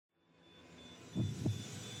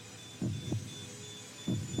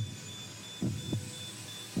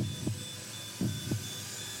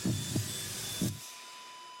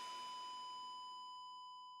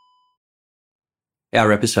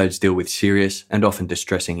Our episodes deal with serious and often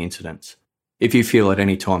distressing incidents. If you feel at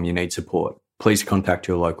any time you need support, please contact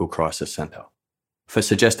your local crisis centre. For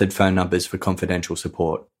suggested phone numbers for confidential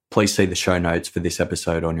support, please see the show notes for this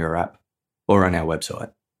episode on your app or on our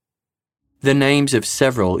website. The names of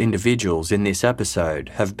several individuals in this episode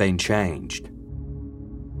have been changed.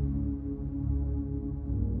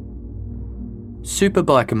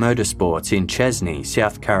 Superbike Motorsports in Chesney,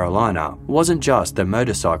 South Carolina wasn't just a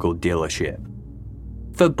motorcycle dealership.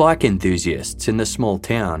 For bike enthusiasts in the small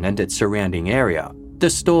town and its surrounding area, the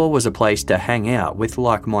store was a place to hang out with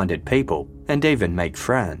like-minded people and even make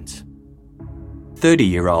friends.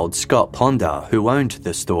 30-year-old Scott Ponder, who owned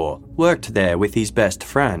the store, worked there with his best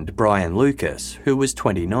friend Brian Lucas, who was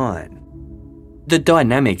 29. The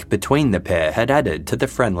dynamic between the pair had added to the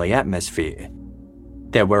friendly atmosphere.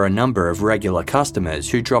 There were a number of regular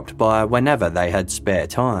customers who dropped by whenever they had spare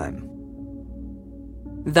time.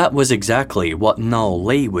 That was exactly what Noel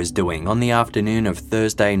Lee was doing on the afternoon of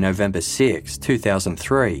Thursday, November 6,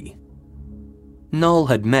 2003. Noel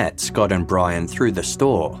had met Scott and Brian through the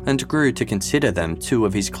store and grew to consider them two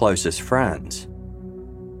of his closest friends.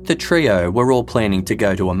 The trio were all planning to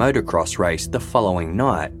go to a motocross race the following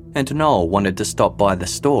night, and Noel wanted to stop by the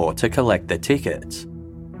store to collect the tickets.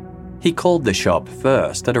 He called the shop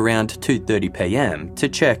first at around 2:30 p.m. to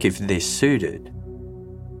check if this suited.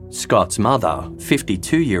 Scott's mother,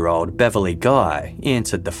 52-year-old Beverly Guy,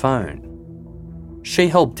 answered the phone. She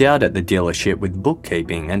helped out at the dealership with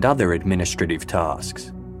bookkeeping and other administrative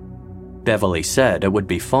tasks. Beverly said it would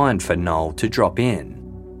be fine for Noel to drop in.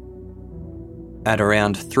 At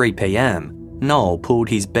around 3 p.m, Noel pulled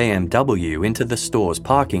his BMW into the store's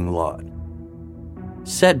parking lot.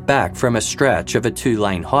 Set back from a stretch of a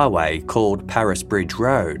 2-lane highway called Paris Bridge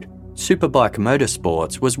Road, Superbike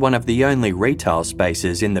Motorsports was one of the only retail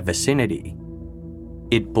spaces in the vicinity.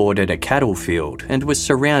 It bordered a cattle field and was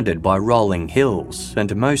surrounded by rolling hills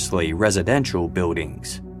and mostly residential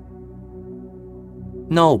buildings.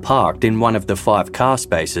 Noel parked in one of the 5 car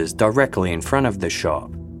spaces directly in front of the shop.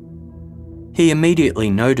 He immediately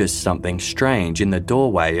noticed something strange in the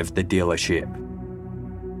doorway of the dealership.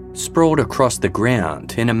 Sprawled across the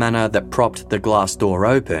ground in a manner that propped the glass door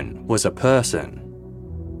open was a person.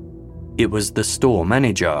 It was the store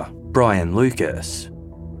manager, Brian Lucas.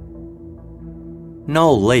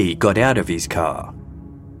 Noel Lee got out of his car.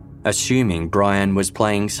 Assuming Brian was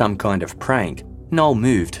playing some kind of prank, Noel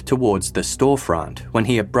moved towards the storefront when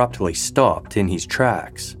he abruptly stopped in his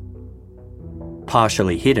tracks.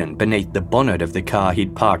 Partially hidden beneath the bonnet of the car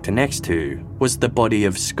he'd parked next to was the body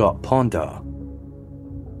of Scott Ponder.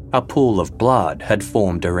 A pool of blood had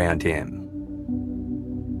formed around him.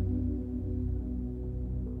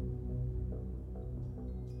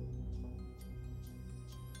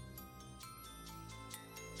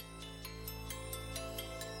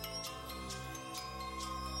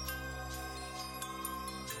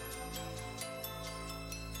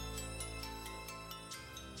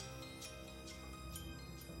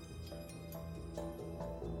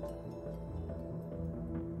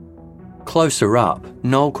 Closer up,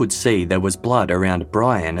 Noel could see there was blood around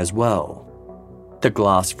Brian as well. The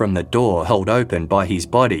glass from the door held open by his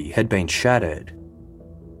body had been shattered.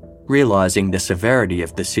 Realising the severity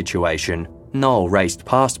of the situation, Noel raced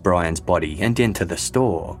past Brian's body and into the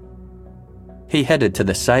store. He headed to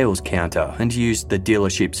the sales counter and used the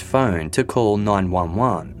dealership's phone to call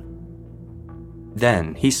 911.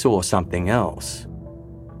 Then he saw something else.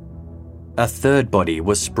 A third body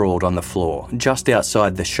was sprawled on the floor just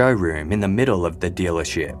outside the showroom in the middle of the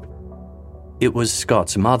dealership. It was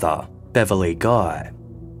Scott's mother, Beverly Guy.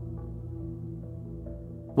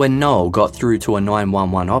 When Noel got through to a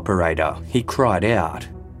 911 operator, he cried out.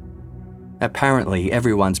 Apparently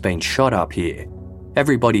everyone's been shot up here.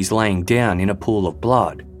 Everybody's laying down in a pool of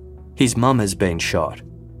blood. His mum has been shot.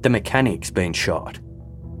 The mechanic's been shot.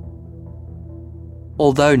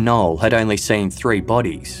 Although Noel had only seen 3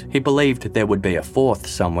 bodies, he believed there would be a 4th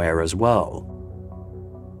somewhere as well.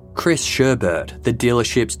 Chris Sherbert, the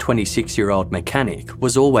dealership's 26-year-old mechanic,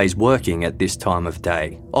 was always working at this time of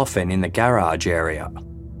day, often in the garage area.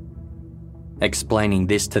 Explaining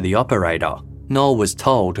this to the operator, Noel was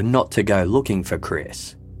told not to go looking for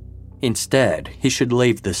Chris. Instead, he should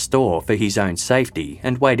leave the store for his own safety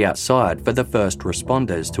and wait outside for the first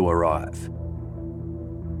responders to arrive.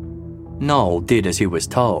 Noel did as he was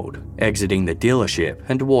told, exiting the dealership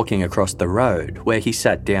and walking across the road where he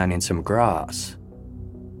sat down in some grass.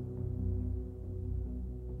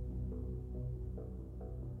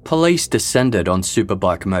 Police descended on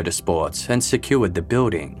Superbike Motorsports and secured the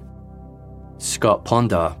building. Scott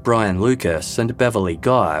Ponder, Brian Lucas and Beverly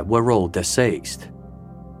Guy were all deceased.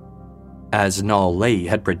 As Noel Lee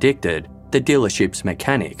had predicted, the dealership's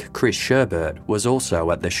mechanic, Chris Sherbert, was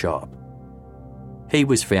also at the shop. He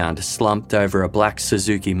was found slumped over a black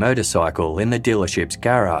Suzuki motorcycle in the dealership's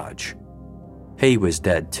garage. He was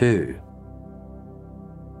dead too.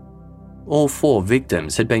 All 4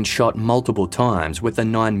 victims had been shot multiple times with a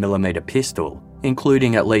 9mm pistol,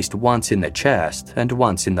 including at least once in the chest and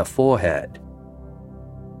once in the forehead.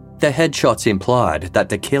 The headshots implied that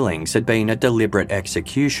the killings had been a deliberate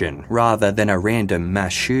execution rather than a random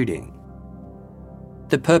mass shooting.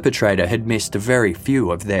 The perpetrator had missed very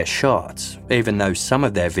few of their shots, even though some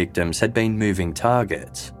of their victims had been moving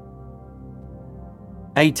targets.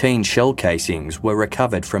 18 shell casings were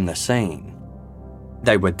recovered from the scene.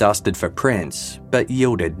 They were dusted for prints, but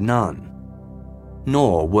yielded none.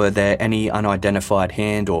 Nor were there any unidentified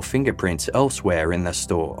hand or fingerprints elsewhere in the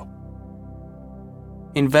store.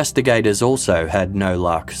 Investigators also had no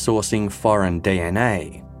luck sourcing foreign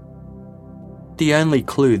DNA. The only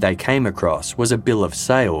clue they came across was a bill of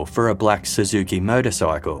sale for a black Suzuki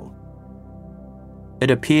motorcycle. It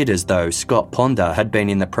appeared as though Scott Ponder had been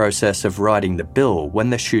in the process of writing the bill when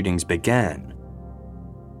the shootings began.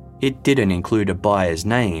 It didn't include a buyer's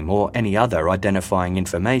name or any other identifying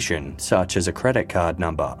information, such as a credit card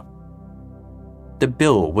number. The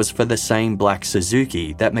bill was for the same black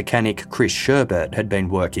Suzuki that mechanic Chris Sherbert had been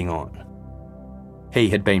working on. He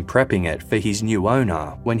had been prepping it for his new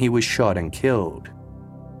owner when he was shot and killed.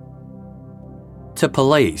 To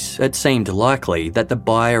police, it seemed likely that the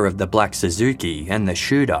buyer of the black Suzuki and the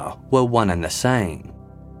shooter were one and the same.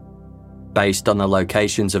 Based on the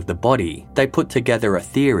locations of the body, they put together a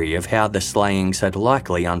theory of how the slayings had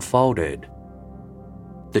likely unfolded.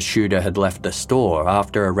 The shooter had left the store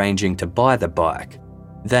after arranging to buy the bike.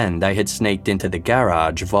 Then they had sneaked into the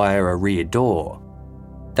garage via a rear door.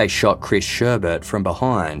 They shot Chris Sherbert from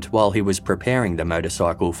behind while he was preparing the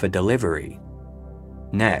motorcycle for delivery.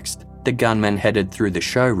 Next, the gunman headed through the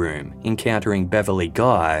showroom, encountering Beverly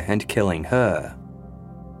Guy and killing her.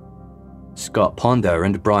 Scott Ponder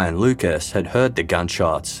and Brian Lucas had heard the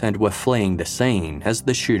gunshots and were fleeing the scene as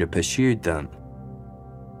the shooter pursued them.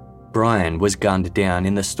 Brian was gunned down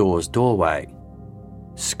in the store's doorway.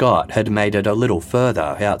 Scott had made it a little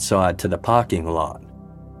further outside to the parking lot.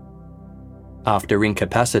 After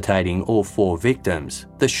incapacitating all 4 victims,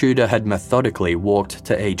 the shooter had methodically walked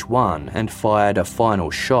to each one and fired a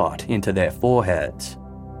final shot into their foreheads.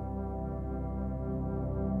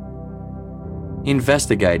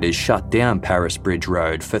 Investigators shut down Paris Bridge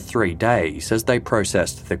Road for 3 days as they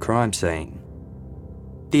processed the crime scene.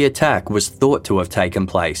 The attack was thought to have taken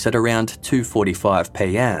place at around 2:45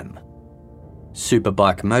 p.m.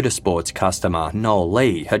 Superbike Motorsports customer Noel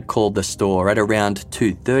Lee had called the store at around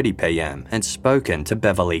 2:30 p.m. and spoken to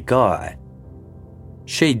Beverly Guy.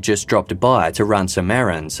 She'd just dropped by to run some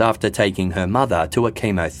errands after taking her mother to a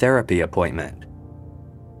chemotherapy appointment.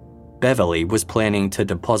 Beverly was planning to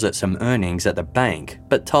deposit some earnings at the bank,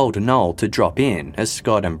 but told Noel to drop in as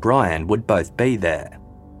Scott and Brian would both be there.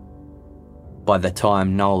 By the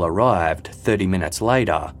time Noel arrived 30 minutes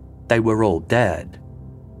later, they were all dead.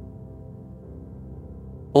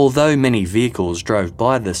 Although many vehicles drove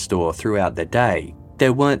by the store throughout the day,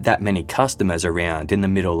 there weren't that many customers around in the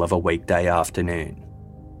middle of a weekday afternoon.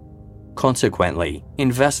 Consequently,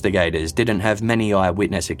 investigators didn't have many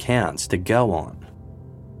eyewitness accounts to go on.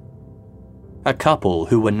 A couple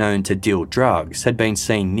who were known to deal drugs had been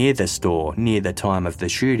seen near the store near the time of the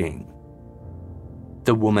shooting.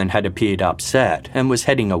 The woman had appeared upset and was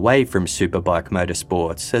heading away from Superbike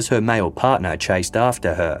Motorsports as her male partner chased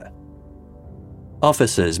after her.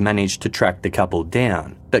 Officers managed to track the couple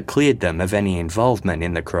down, but cleared them of any involvement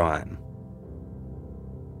in the crime.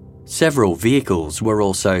 Several vehicles were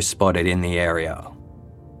also spotted in the area.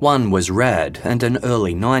 One was red and an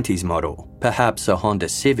early 90s model, perhaps a Honda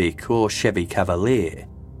Civic or Chevy Cavalier.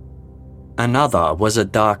 Another was a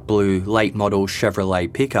dark blue late model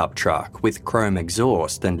Chevrolet pickup truck with chrome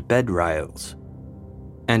exhaust and bed rails.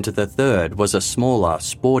 And the third was a smaller,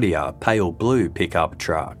 sportier, pale blue pickup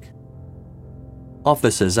truck.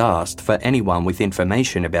 Officers asked for anyone with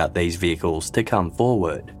information about these vehicles to come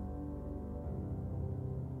forward.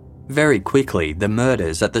 Very quickly, the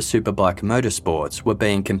murders at the Superbike Motorsports were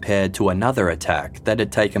being compared to another attack that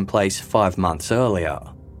had taken place 5 months earlier.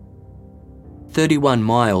 31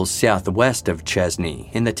 miles southwest of Chesney,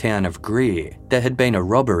 in the town of Greer, there had been a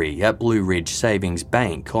robbery at Blue Ridge Savings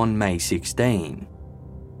Bank on May 16.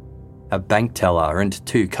 A bank teller and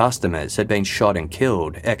 2 customers had been shot and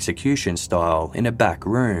killed execution style in a back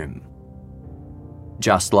room.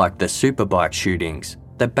 Just like the Superbike shootings,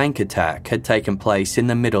 the bank attack had taken place in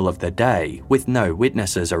the middle of the day with no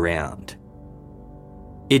witnesses around.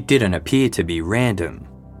 It didn't appear to be random,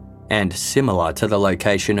 and similar to the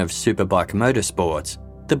location of Superbike Motorsports,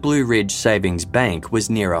 the Blue Ridge Savings Bank was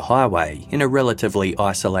near a highway in a relatively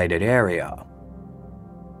isolated area.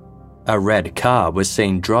 A red car was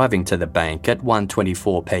seen driving to the bank at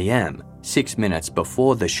 1:24 p.m, 6 minutes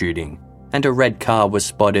before the shooting, and a red car was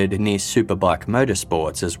spotted near Superbike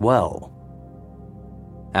Motorsports as well.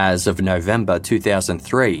 As of November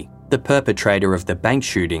 2003, the perpetrator of the bank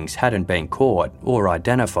shootings hadn't been caught or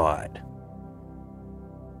identified.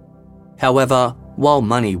 However, while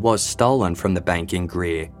money was stolen from the bank in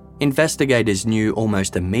Greer, investigators knew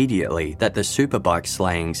almost immediately that the Superbike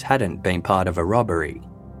slayings hadn't been part of a robbery.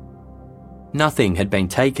 Nothing had been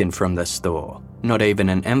taken from the store, not even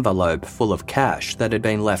an envelope full of cash that had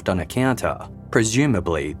been left on a counter,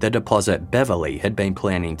 presumably the deposit Beverly had been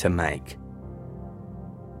planning to make.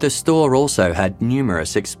 The store also had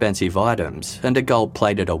numerous expensive items and a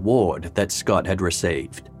gold-plated award that Scott had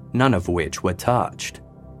received, none of which were touched.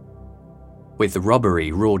 With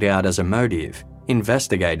robbery ruled out as a motive,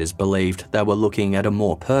 investigators believed they were looking at a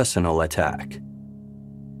more personal attack.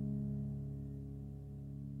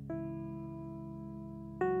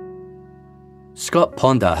 Scott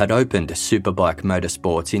Ponder had opened Superbike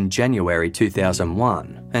Motorsports in January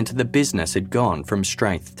 2001, and the business had gone from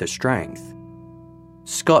strength to strength.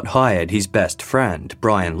 Scott hired his best friend,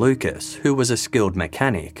 Brian Lucas, who was a skilled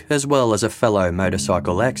mechanic as well as a fellow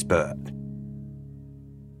motorcycle expert.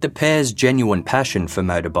 The pair's genuine passion for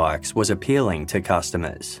motorbikes was appealing to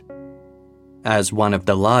customers. As one of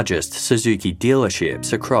the largest Suzuki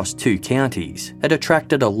dealerships across 2 counties, it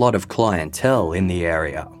attracted a lot of clientele in the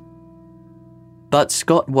area. But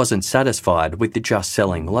Scott wasn't satisfied with just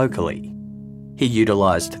selling locally. He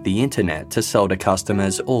utilised the internet to sell to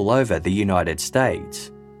customers all over the United States.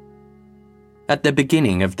 At the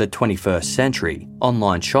beginning of the 21st century,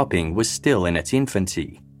 online shopping was still in its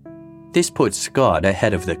infancy. This put Scott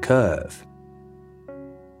ahead of the curve.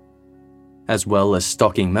 As well as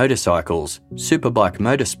stocking motorcycles, Superbike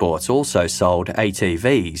Motorsports also sold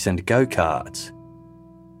ATVs and go-karts.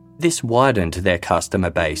 This widened their customer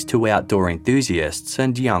base to outdoor enthusiasts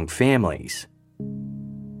and young families.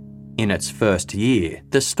 In its first year,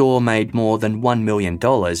 the store made more than $1 million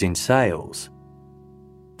in sales.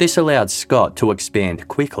 This allowed Scott to expand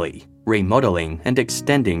quickly, remodeling and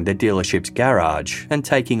extending the dealership's garage and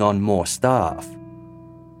taking on more staff.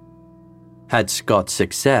 Had Scott's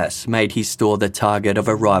success made his store the target of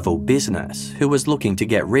a rival business who was looking to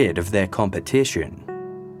get rid of their competition?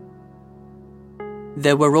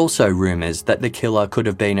 There were also rumours that the killer could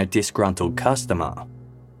have been a disgruntled customer.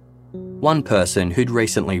 One person who'd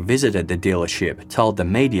recently visited the dealership told the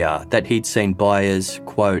media that he'd seen buyers,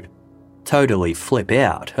 quote, totally flip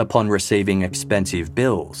out upon receiving expensive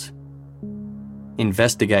bills.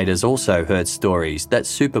 Investigators also heard stories that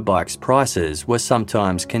Superbike's prices were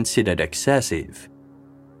sometimes considered excessive.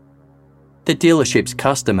 The dealership's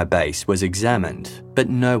customer base was examined, but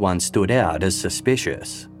no one stood out as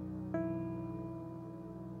suspicious.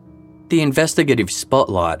 The investigative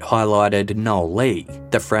spotlight highlighted Noel Lee,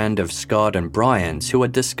 the friend of Scott and Brian's who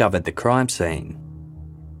had discovered the crime scene.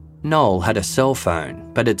 Noel had a cell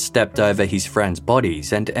phone, but had stepped over his friend's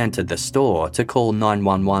bodies and entered the store to call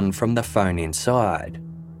 911 from the phone inside.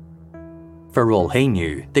 For all he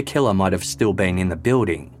knew, the killer might have still been in the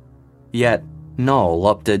building. Yet, Noel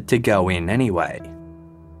opted to go in anyway.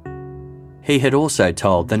 He had also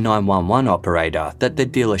told the 911 operator that the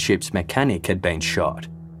dealership's mechanic had been shot,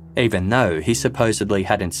 even though he supposedly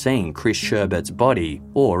hadn't seen Chris Sherbert's body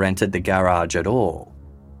or entered the garage at all.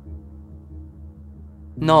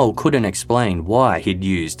 Noel couldn't explain why he'd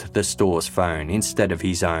used the store's phone instead of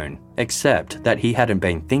his own, except that he hadn't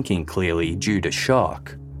been thinking clearly due to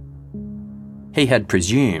shock. He had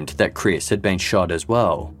presumed that Chris had been shot as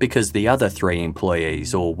well, because the other 3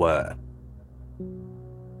 employees all were.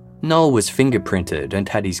 Noel was fingerprinted and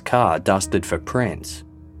had his car dusted for prints.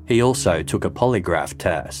 He also took a polygraph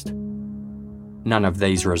test. None of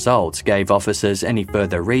these results gave officers any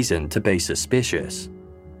further reason to be suspicious.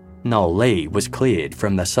 Noel Lee was cleared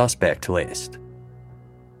from the suspect list.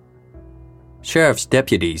 Sheriff's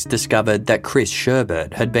deputies discovered that Chris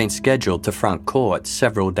Sherbert had been scheduled to front court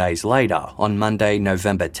several days later on Monday,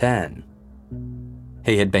 November 10.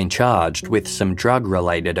 He had been charged with some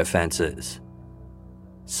drug-related offences.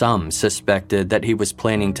 Some suspected that he was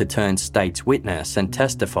planning to turn state's witness and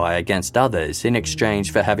testify against others in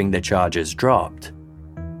exchange for having the charges dropped.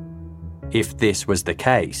 If this was the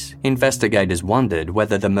case, investigators wondered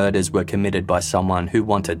whether the murders were committed by someone who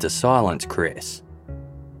wanted to silence Chris.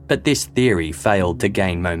 But this theory failed to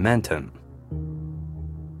gain momentum.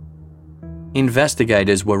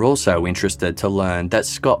 Investigators were also interested to learn that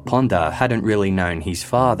Scott Ponder hadn't really known his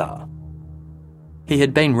father. He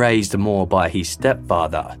had been raised more by his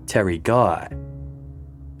stepfather, Terry Guy.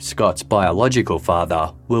 Scott's biological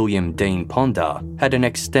father, William Dean Ponder, had an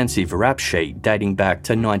extensive rap sheet dating back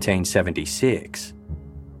to 1976.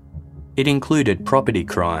 It included property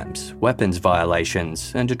crimes, weapons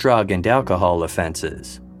violations, and drug and alcohol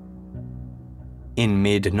offences. In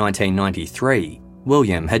mid-1993,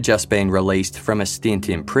 William had just been released from a stint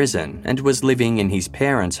in prison and was living in his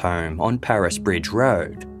parents' home on Paris Bridge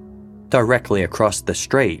Road, directly across the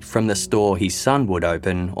street from the store his son would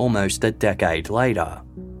open almost a decade later.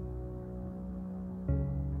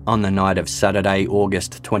 On the night of Saturday,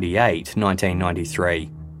 August 28,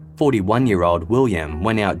 1993, 41-year-old William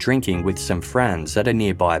went out drinking with some friends at a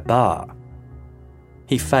nearby bar.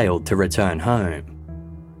 He failed to return home.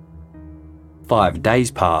 5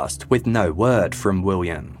 days passed with no word from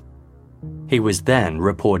William. He was then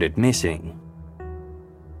reported missing.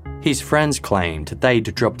 His friends claimed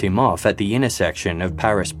they'd dropped him off at the intersection of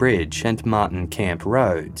Paris Bridge and Martin Camp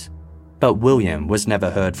Roads, but William was never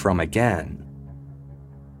heard from again.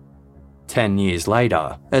 10 years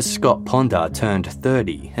later, as Scott Ponder turned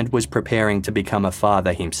 30 and was preparing to become a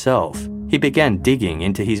father himself, he began digging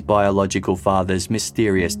into his biological father's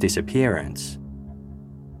mysterious disappearance.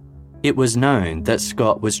 It was known that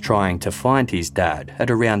Scott was trying to find his dad at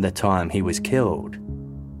around the time he was killed.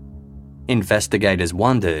 Investigators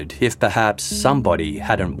wondered if perhaps somebody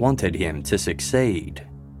hadn't wanted him to succeed.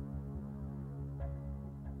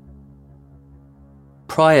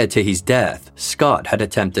 Prior to his death, Scott had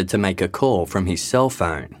attempted to make a call from his cell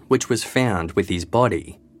phone, which was found with his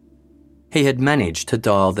body. He had managed to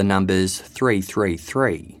dial the numbers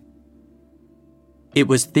 333. It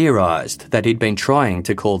was theorised that he'd been trying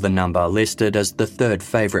to call the number listed as the third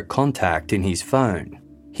favourite contact in his phone,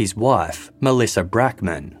 his wife, Melissa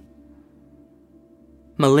Brackman.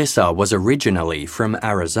 Melissa was originally from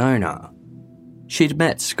Arizona. She'd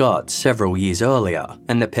met Scott several years earlier,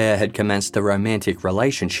 and the pair had commenced a romantic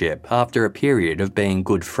relationship after a period of being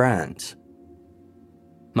good friends.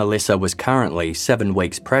 Melissa was currently 7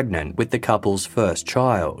 weeks pregnant with the couple's first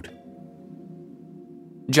child.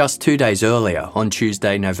 Just 2 days earlier, on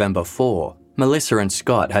Tuesday, November 4, Melissa and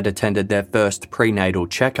Scott had attended their first prenatal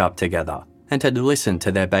checkup together and had listened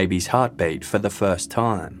to their baby's heartbeat for the first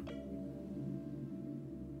time.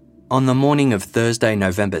 On the morning of Thursday,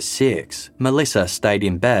 November 6, Melissa stayed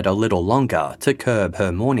in bed a little longer to curb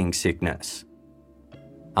her morning sickness.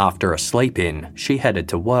 After a sleep-in, she headed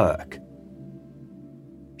to work.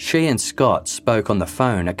 She and Scott spoke on the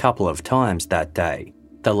phone a couple of times that day,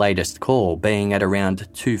 the latest call being at around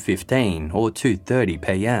 2:15 or 2:30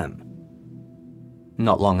 p.m.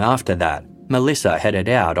 Not long after that, Melissa headed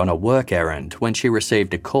out on a work errand when she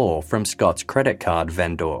received a call from Scott's credit card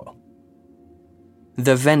vendor.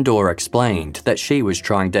 The vendor explained that she was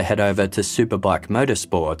trying to head over to Superbike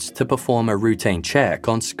Motorsports to perform a routine check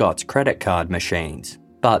on Scott's credit card machines,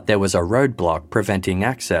 but there was a roadblock preventing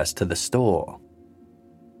access to the store.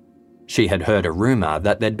 She had heard a rumour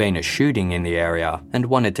that there'd been a shooting in the area and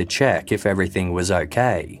wanted to check if everything was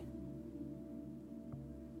okay.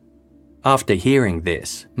 After hearing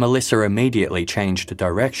this, Melissa immediately changed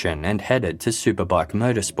direction and headed to Superbike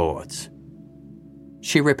Motorsports.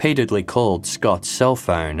 She repeatedly called Scott's cell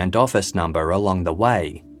phone and office number along the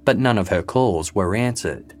way, but none of her calls were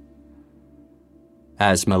answered.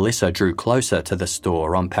 As Melissa drew closer to the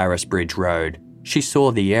store on Paris Bridge Road, she saw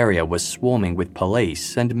the area was swarming with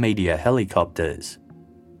police and media helicopters.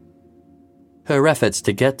 Her efforts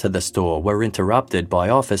to get to the store were interrupted by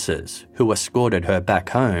officers who escorted her back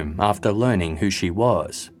home after learning who she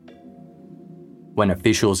was. When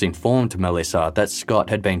officials informed Melissa that Scott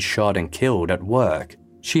had been shot and killed at work,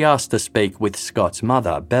 she asked to speak with Scott's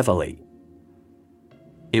mother, Beverly.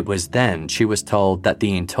 It was then she was told that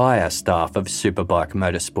the entire staff of Superbike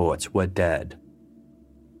Motorsports were dead.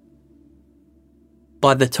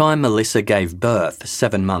 By the time Melissa gave birth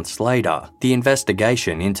 7 months later, the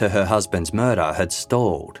investigation into her husband's murder had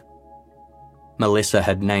stalled. Melissa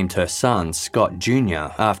had named her son Scott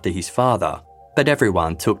Jr. after his father, but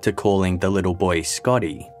everyone took to calling the little boy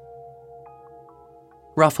Scotty.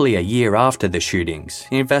 Roughly a year after the shootings,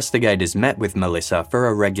 investigators met with Melissa for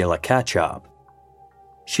a regular catch-up.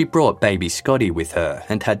 She brought baby Scotty with her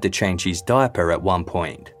and had to change his diaper at one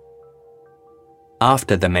point.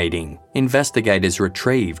 After the meeting, investigators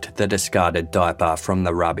retrieved the discarded diaper from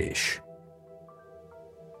the rubbish.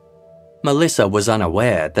 Melissa was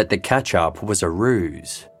unaware that the catch-up was a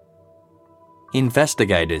ruse.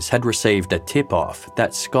 Investigators had received a tip-off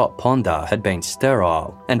that Scott Ponder had been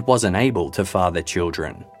sterile and wasn't able to father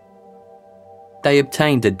children. They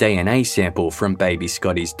obtained a DNA sample from baby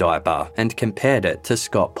Scotty's diaper and compared it to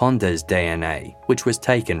Scott Ponder's DNA, which was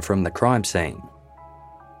taken from the crime scene.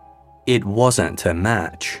 It wasn't a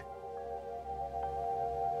match.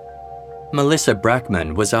 Melissa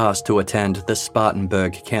Brackman was asked to attend the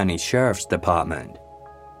Spartanburg County Sheriff's Department.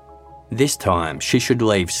 This time, she should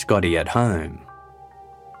leave Scotty at home.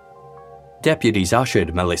 Deputies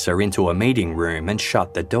ushered Melissa into a meeting room and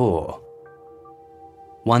shut the door.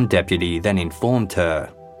 One deputy then informed her,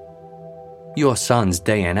 "Your son's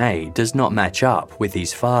DNA does not match up with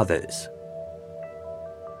his father's."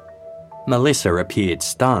 Melissa appeared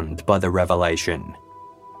stunned by the revelation.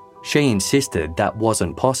 She insisted that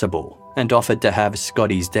wasn't possible and offered to have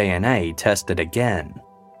Scotty's DNA tested again.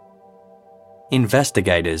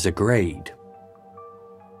 Investigators agreed.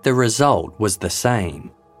 The result was the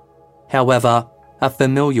same. However, a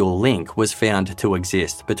familial link was found to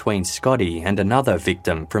exist between Scotty and another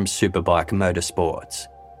victim from Superbike Motorsports.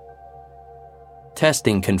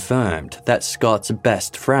 Testing confirmed that Scott's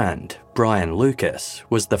best friend, Brian Lucas,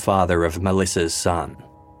 was the father of Melissa's son.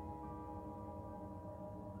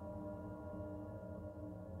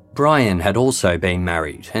 Brian had also been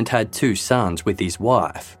married and had 2 sons with his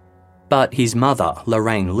wife, but his mother,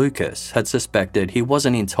 Lorraine Lucas, had suspected he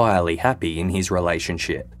wasn't entirely happy in his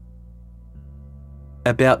relationship.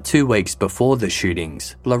 About 2 weeks before the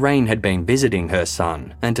shootings, Lorraine had been visiting her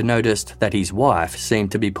son and noticed that his wife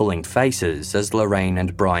seemed to be pulling faces as Lorraine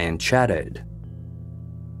and Brian chatted.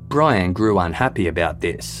 Brian grew unhappy about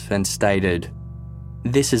this and stated,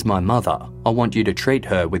 "This is my mother. I want you to treat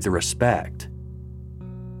her with respect."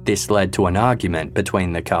 This led to an argument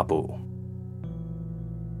between the couple.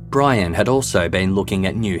 Brian had also been looking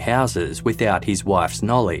at new houses without his wife's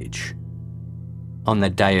knowledge. On the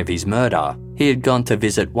day of his murder, he had gone to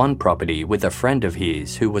visit one property with a friend of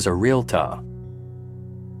his who was a realtor.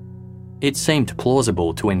 It seemed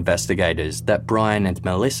plausible to investigators that Brian and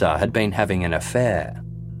Melissa had been having an affair.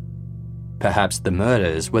 Perhaps the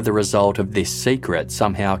murders were the result of this secret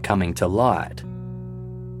somehow coming to light.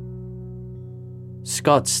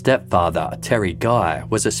 Scott's stepfather, Terry Guy,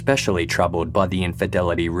 was especially troubled by the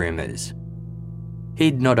infidelity rumours.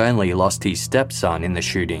 He'd not only lost his stepson in the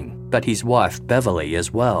shooting, but his wife Beverly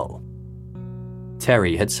as well.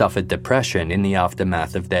 Terry had suffered depression in the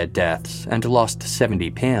aftermath of their deaths and lost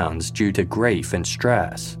 70 pounds due to grief and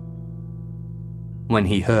stress. When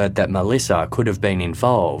he heard that Melissa could have been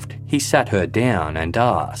involved, he sat her down and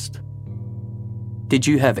asked, "Did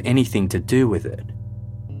you have anything to do with it?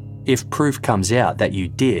 If proof comes out that you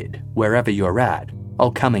did, wherever you're at,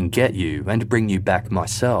 I'll come and get you and bring you back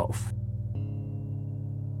myself."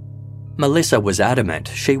 Melissa was adamant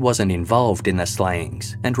she wasn't involved in the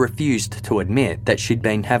slayings and refused to admit that she'd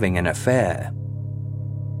been having an affair.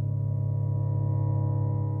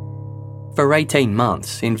 For 18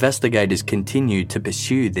 months, investigators continued to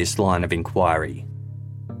pursue this line of inquiry.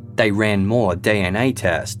 They ran more DNA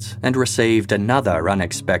tests and received another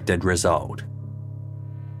unexpected result.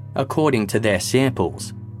 According to their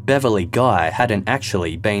samples, Beverly Guy hadn't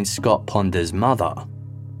actually been Scott Ponder's mother.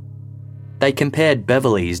 They compared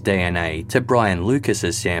Beverly's DNA to Brian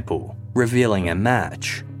Lucas's sample, revealing a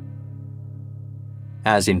match.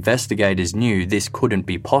 As investigators knew this couldn't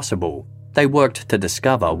be possible, they worked to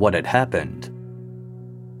discover what had happened.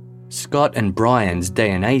 Scott and Brian's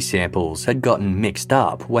DNA samples had gotten mixed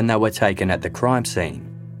up when they were taken at the crime scene,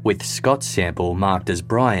 with Scott's sample marked as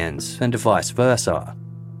Brian's and vice versa.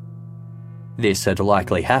 This had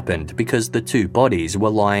likely happened because the 2 bodies were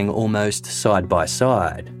lying almost side by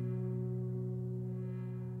side.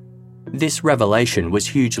 This revelation was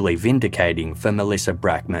hugely vindicating for Melissa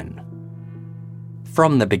Brackman.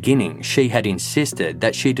 From the beginning, she had insisted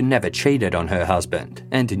that she'd never cheated on her husband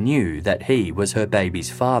and knew that he was her baby's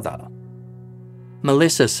father.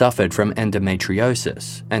 Melissa suffered from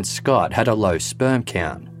endometriosis and Scott had a low sperm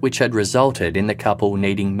count, which had resulted in the couple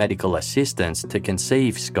needing medical assistance to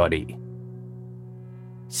conceive Scotty.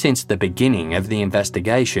 Since the beginning of the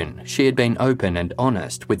investigation, she had been open and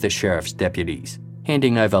honest with the sheriff's deputies,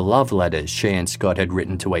 handing over love letters she and Scott had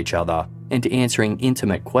written to each other and answering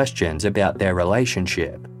intimate questions about their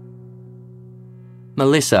relationship.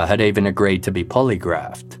 Melissa had even agreed to be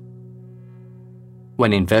polygraphed.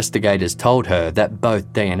 When investigators told her that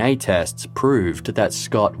both DNA tests proved that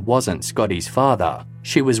Scott wasn't Scotty's father,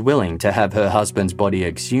 she was willing to have her husband's body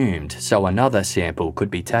exhumed so another sample could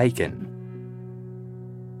be taken.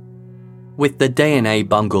 With the DNA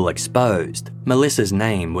bungle exposed, Melissa's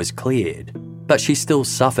name was cleared, but she still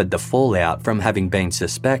suffered the fallout from having been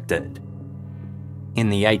suspected. In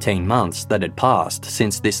the 18 months that had passed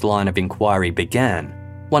since this line of inquiry began,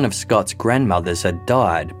 One of Scott's grandmothers had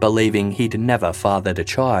died, believing he'd never fathered a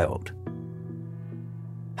child.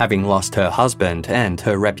 Having lost her husband and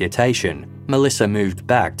her reputation, Melissa moved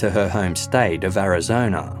back to her home state of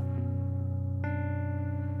Arizona.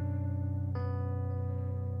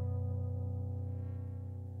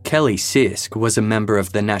 Kelly Sisk was a member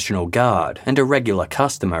of the National Guard and a regular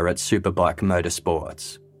customer at Superbike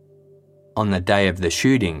Motorsports. On the day of the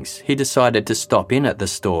shootings, he decided to stop in at the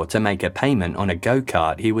store to make a payment on a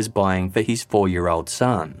go-kart he was buying for his 4-year-old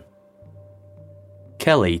son.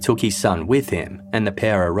 Kelly took his son with him, and the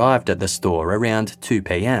pair arrived at the store around 2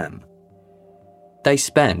 p.m. They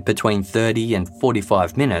spent between 30 and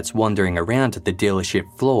 45 minutes wandering around the dealership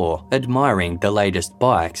floor, admiring the latest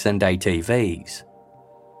bikes and ATVs.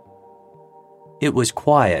 It was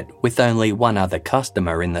quiet, with only one other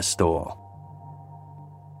customer in the store.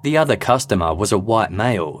 The other customer was a white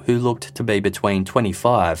male who looked to be between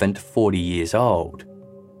 25 and 40 years old.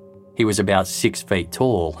 He was about 6 feet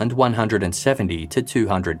tall and 170 to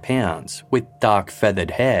 200 pounds, with dark feathered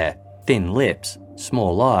hair, thin lips,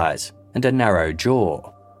 small eyes, and a narrow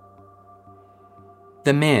jaw.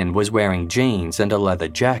 The man was wearing jeans and a leather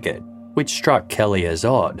jacket, which struck Kelly as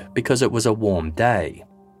odd because it was a warm day.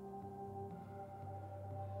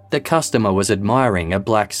 The customer was admiring a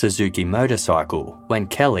black Suzuki motorcycle when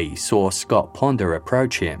Kelly saw Scott Ponder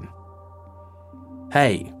approach him.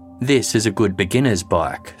 "Hey, this is a good beginner's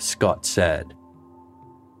bike," Scott said.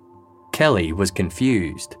 Kelly was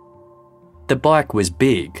confused. The bike was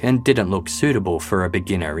big and didn't look suitable for a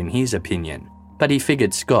beginner in his opinion, but he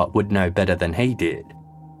figured Scott would know better than he did.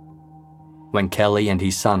 When Kelly and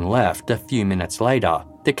his son left a few minutes later,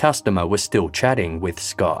 the customer was still chatting with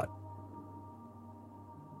Scott.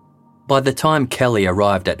 By the time Kelly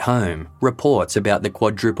arrived at home, reports about the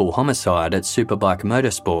quadruple homicide at Superbike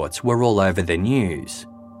Motorsports were all over the news.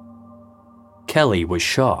 Kelly was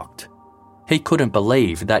shocked. He couldn't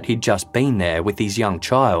believe that he'd just been there with his young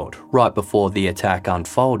child right before the attack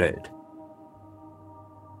unfolded.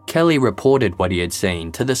 Kelly reported what he had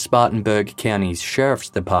seen to the Spartanburg County's Sheriff's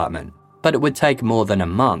Department, but it would take more than a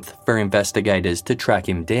month for investigators to track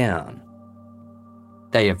him down.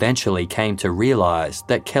 They eventually came to realise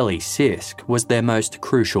that Kelly Sisk was their most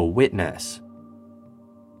crucial witness.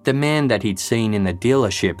 The man that he'd seen in the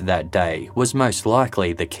dealership that day was most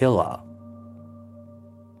likely the killer.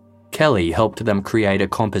 Kelly helped them create a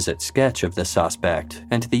composite sketch of the suspect,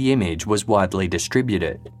 and the image was widely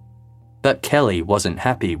distributed. But Kelly wasn't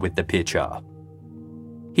happy with the picture.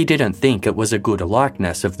 He didn't think it was a good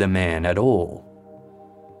likeness of the man at all.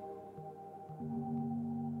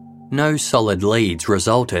 No solid leads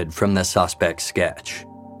resulted from the suspect's sketch.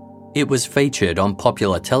 It was featured on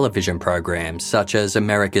popular television programs such as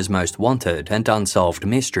America's Most Wanted and Unsolved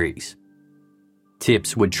Mysteries.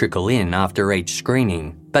 Tips would trickle in after each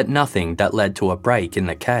screening, but nothing that led to a break in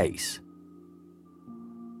the case.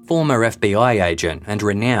 Former FBI agent and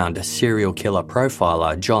renowned serial killer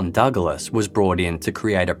profiler John Douglas was brought in to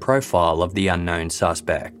create a profile of the unknown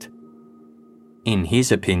suspect. In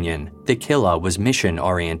his opinion, the killer was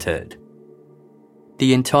mission-oriented.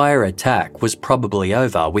 The entire attack was probably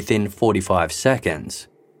over within 45 seconds,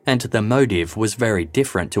 and the motive was very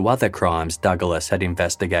different to other crimes Douglas had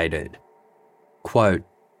investigated. Quote,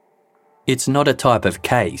 "It's not a type of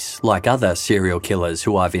case like other serial killers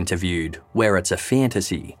who I've interviewed where it's a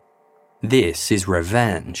fantasy. This is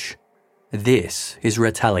revenge. This is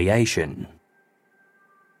retaliation."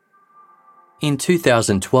 In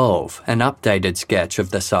 2012, an updated sketch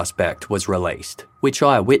of the suspect was released, which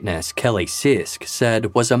eyewitness Kelly Sisk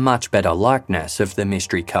said was a much better likeness of the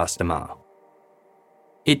mystery customer.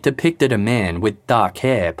 It depicted a man with dark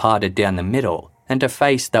hair parted down the middle and a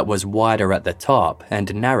face that was wider at the top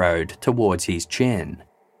and narrowed towards his chin.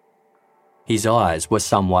 His eyes were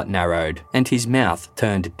somewhat narrowed and his mouth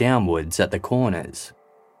turned downwards at the corners.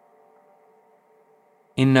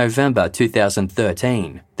 In November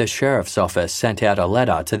 2013, the Sheriff's Office sent out a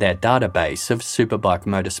letter to their database of Superbike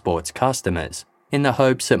Motorsports customers in the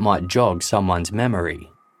hopes it might jog someone's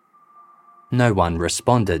memory. No one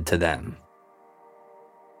responded to them.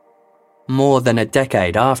 More than a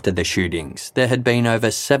decade after the shootings, there had been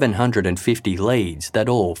over 750 leads that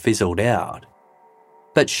all fizzled out.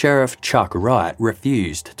 But Sheriff Chuck Wright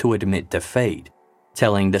refused to admit defeat,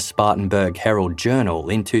 telling the Spartanburg Herald-Journal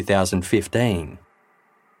in 2015,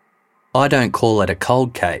 "I don't call it a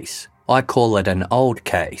cold case, I call it an old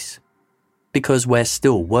case, because we're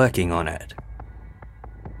still working on it."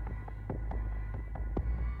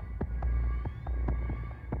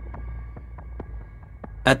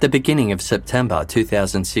 At the beginning of September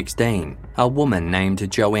 2016, a woman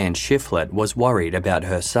named Joanne Shiflett was worried about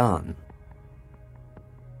her son.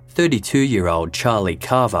 32-year-old Charlie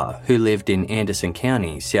Carver, who lived in Anderson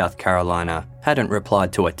County, South Carolina, hadn't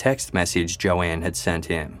replied to a text message Joanne had sent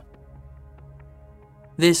him.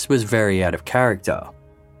 This was very out of character.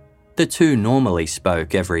 The two normally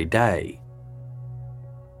spoke every day.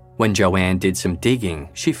 When Joanne did some digging,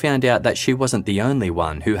 she found out that she wasn't the only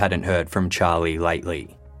one who hadn't heard from Charlie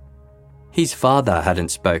lately. His father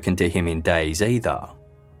hadn't spoken to him in days either.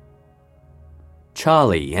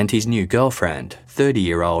 Charlie and his new girlfriend,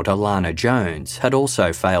 30-year-old Alana Jones, had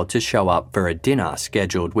also failed to show up for a dinner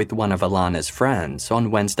scheduled with one of Alana's friends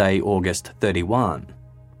on Wednesday, August 31.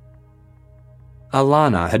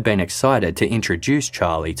 Alana had been excited to introduce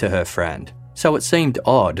Charlie to her friend, so it seemed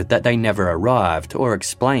odd that they never arrived or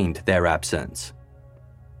explained their absence.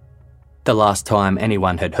 The last time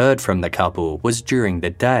anyone had heard from the couple was during the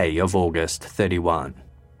day of August 31.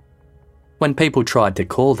 When people tried to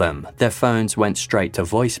call them, their phones went straight to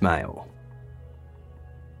voicemail.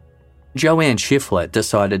 Joanne Shiflett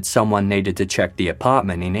decided someone needed to check the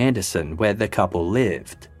apartment in Anderson where the couple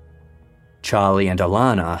lived. Charlie and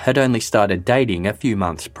Alana had only started dating a few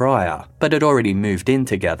months prior, but had already moved in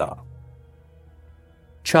together.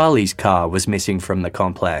 Charlie's car was missing from the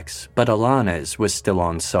complex, but Alana's was still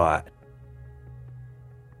on site.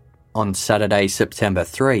 On Saturday, September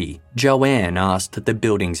 3, Joanne asked the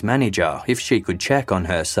building's manager if she could check on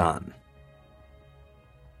her son.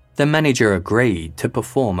 The manager agreed to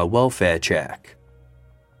perform a welfare check.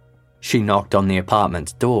 She knocked on the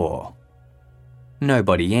apartment's door.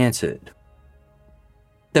 Nobody answered.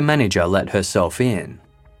 The manager let herself in.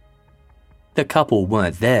 The couple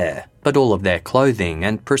weren't there, but all of their clothing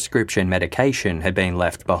and prescription medication had been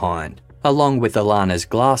left behind, along with Alana's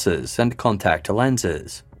glasses and contact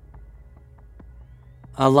lenses.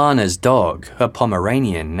 Alana's dog, a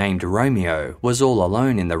Pomeranian named Romeo, was all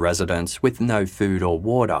alone in the residence with no food or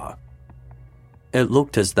water. It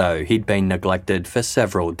looked as though he'd been neglected for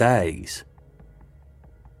several days.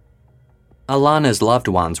 Alana's loved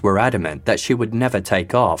ones were adamant that she would never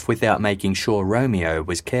take off without making sure Romeo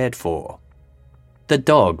was cared for. The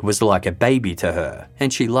dog was like a baby to her,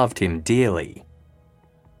 and she loved him dearly.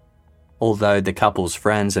 Although the couple's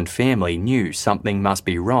friends and family knew something must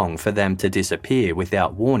be wrong for them to disappear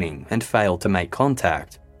without warning and fail to make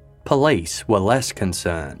contact, police were less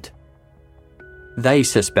concerned. They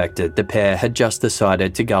suspected the pair had just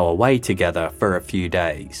decided to go away together for a few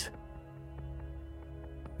days.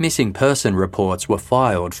 Missing person reports were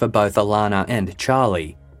filed for both Alana and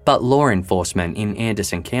Charlie, but law enforcement in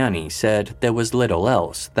Anderson County said there was little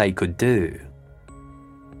else they could do.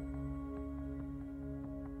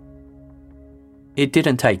 It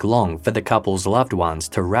didn't take long for the couple's loved ones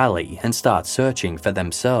to rally and start searching for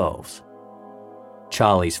themselves.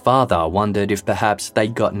 Charlie's father wondered if perhaps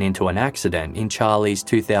they'd gotten into an accident in Charlie's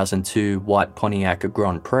 2002 white Pontiac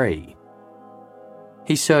Grand Prix.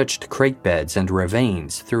 He searched creek beds and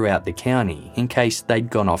ravines throughout the county in case they'd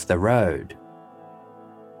gone off the road.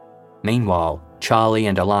 Meanwhile, Charlie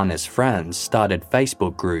and Alana's friends started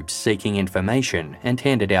Facebook groups seeking information and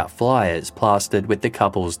handed out flyers plastered with the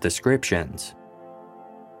couple's descriptions.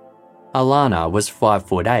 Alana was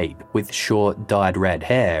 5'8" with short dyed red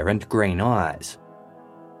hair and green eyes.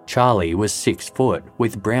 Charlie was 6 foot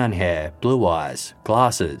with brown hair, blue eyes,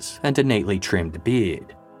 glasses, and a neatly trimmed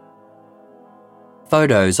beard.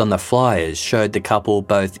 Photos on the flyers showed the couple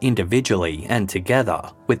both individually and together,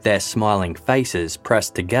 with their smiling faces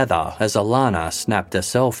pressed together as Alana snapped a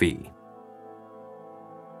selfie.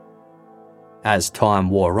 As time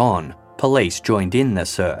wore on, police joined in the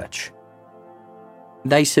search.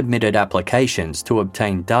 They submitted applications to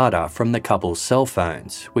obtain data from the couple's cell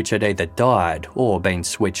phones, which had either died or been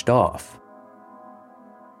switched off.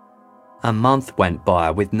 A month went by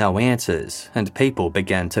with no answers, and people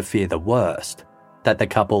began to fear the worst, that the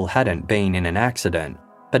couple hadn't been in an accident,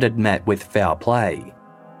 but had met with foul play.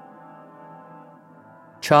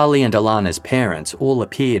 Charlie and Alana's parents all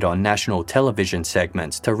appeared on national television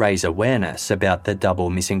segments to raise awareness about the double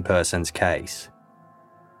missing persons case.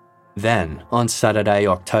 Then, on Saturday,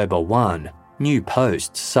 October 1, new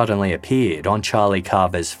posts suddenly appeared on Charlie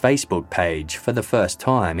Carver's Facebook page for the first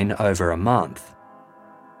time in over a month.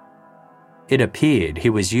 It appeared he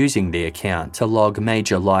was using the account to log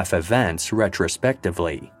major life events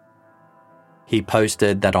retrospectively. He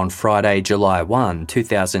posted that on Friday, July 1,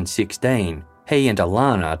 2016, he and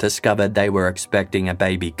Alana discovered they were expecting a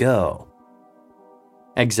baby girl.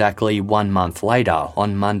 Exactly 1 month later,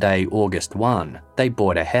 on Monday, August 1, they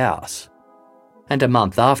bought a house. And a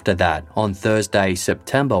month after that, on Thursday,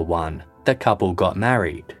 September 1, the couple got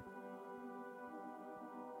married.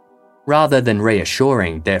 Rather than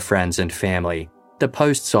reassuring their friends and family, the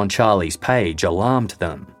posts on Charlie's page alarmed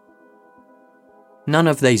them. None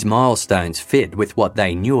of these milestones fit with what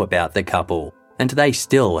they knew about the couple, and they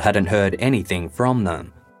still hadn't heard anything from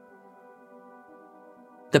them.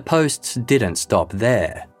 The posts didn't stop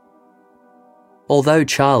there. Although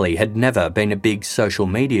Charlie had never been a big social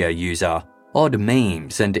media user, odd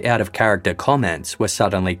memes and out-of-character comments were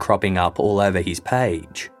suddenly cropping up all over his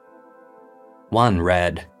page. One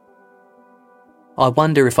read, "I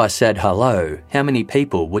wonder if I said hello, how many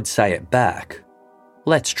people would say it back?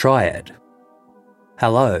 Let's try it.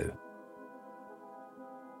 Hello."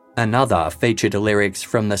 Another featured lyrics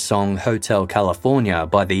from the song Hotel California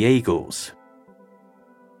by the Eagles.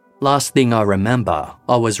 "Last thing I remember,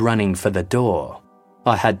 I was running for the door.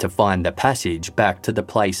 I had to find the passage back to the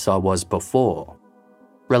place I was before.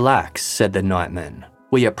 Relax," said the nightman.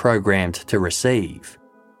 "We are programmed to receive.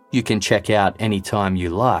 You can check out anytime you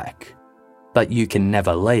like, but you can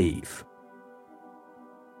never leave."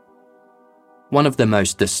 One of the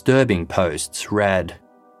most disturbing posts read,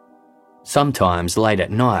 "Sometimes late at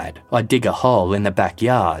night, I dig a hole in the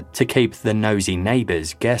backyard to keep the nosy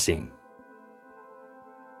neighbours guessing."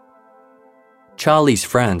 Charlie's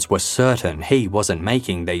friends were certain he wasn't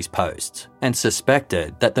making these posts and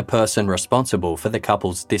suspected that the person responsible for the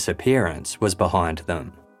couple's disappearance was behind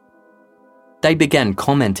them. They began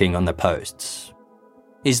commenting on the posts.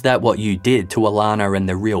 "Is that what you did to Alana and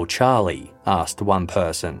the real Charlie?" asked one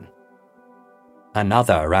person.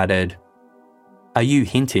 Another added, "Are you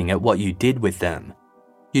hinting at what you did with them?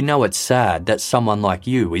 You know it's sad that someone like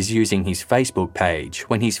you is using his Facebook page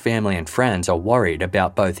when his family and friends are worried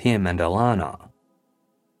about both him and Alana."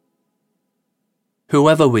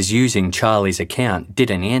 Whoever was using Charlie's account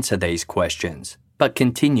didn't answer these questions, but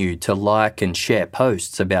continued to like and share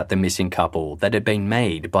posts about the missing couple that had been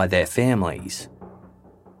made by their families.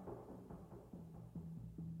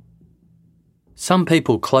 Some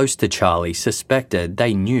people close to Charlie suspected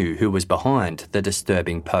they knew who was behind the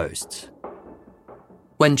disturbing posts.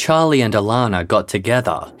 When Charlie and Alana got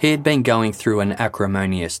together, he had been going through an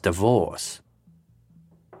acrimonious divorce.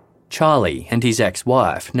 Charlie and his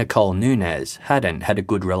ex-wife, Nicole Nunez, hadn't had a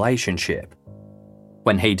good relationship.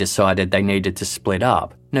 When he decided they needed to split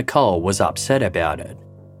up, Nicole was upset about it.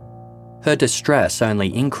 Her distress only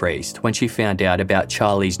increased when she found out about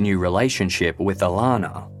Charlie's new relationship with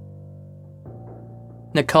Alana.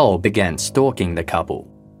 Nicole began stalking the couple.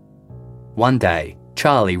 One day,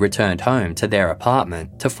 Charlie returned home to their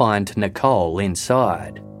apartment to find Nicole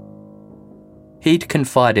inside. He'd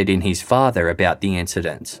confided in his father about the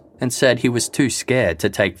incident and said he was too scared to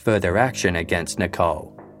take further action against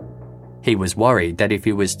Nicole. He was worried that if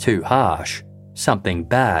he was too harsh, something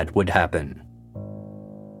bad would happen.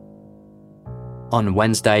 On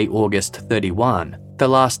Wednesday, August 31, the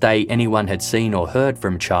last day anyone had seen or heard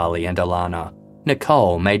from Charlie and Alana,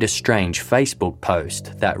 Nicole made a strange Facebook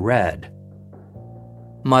post that read,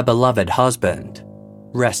 "My beloved husband,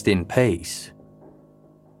 rest in peace."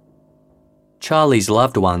 Charlie's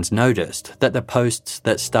loved ones noticed that the posts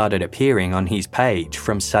that started appearing on his page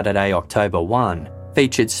from Saturday, October 1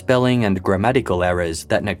 featured spelling and grammatical errors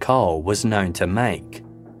that Nicole was known to make.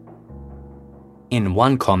 In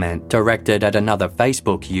one comment directed at another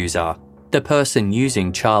Facebook user, the person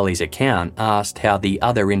using Charlie's account asked how the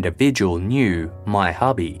other individual knew "my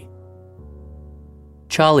hubby."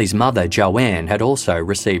 Charlie's mother, Joanne, had also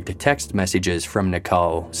received text messages from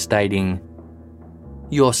Nicole stating,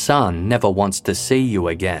 "Your son never wants to see you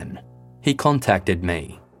again. He contacted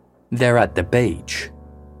me. They're at the beach."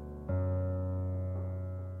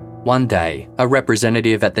 One day, a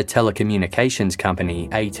representative at the telecommunications company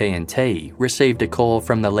AT&T received a call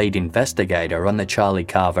from the lead investigator on the Charlie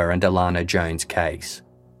Carver and Alana Jones case.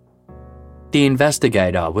 The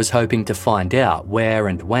investigator was hoping to find out where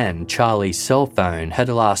and when Charlie's cell phone had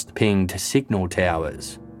last pinged signal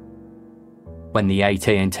towers. When the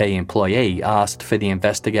AT&T employee asked for the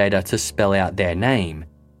investigator to spell out their name,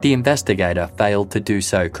 the investigator failed to do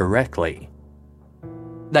so correctly.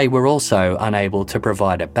 They were also unable to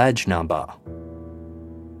provide a badge number.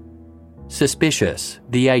 Suspicious,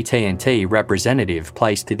 the AT&T representative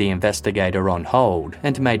placed the investigator on hold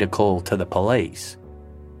and made a call to the police.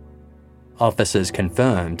 Officers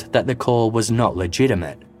confirmed that the call was not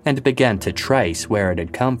legitimate and began to trace where it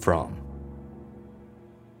had come from.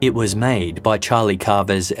 It was made by Charlie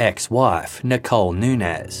Carver's ex-wife, Nicole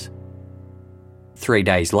Nunez. 3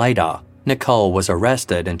 days later, Nicole was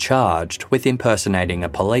arrested and charged with impersonating a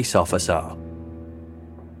police officer.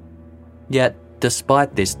 Yet,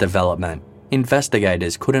 despite this development,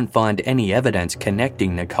 investigators couldn't find any evidence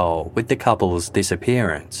connecting Nicole with the couple's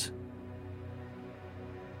disappearance.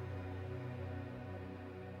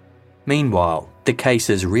 Meanwhile, the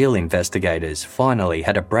case's real investigators finally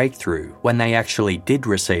had a breakthrough when they actually did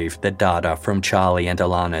receive the data from Charlie and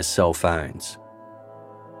Alana's cell phones.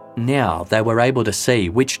 Now they were able to see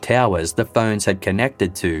which towers the phones had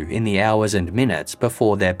connected to in the hours and minutes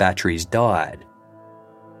before their batteries died.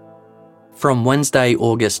 From Wednesday,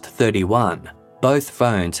 August 31, both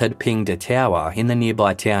phones had pinged a tower in the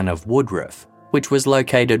nearby town of Woodruff, which was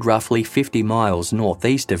located roughly 50 miles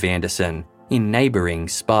northeast of Anderson in neighbouring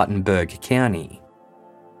Spartanburg County.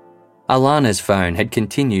 Alana's phone had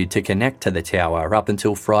continued to connect to the tower up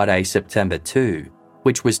until Friday, September 2,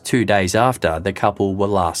 which was 2 days after the couple were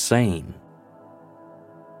last seen.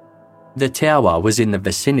 The tower was in the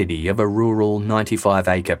vicinity of a rural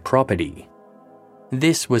 95-acre property.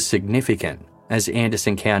 This was significant, as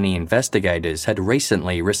Anderson County investigators had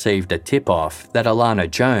recently received a tip-off that Alana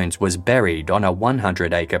Jones was buried on a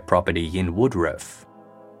 100-acre property in Woodruff.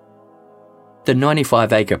 The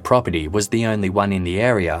 95-acre property was the only one in the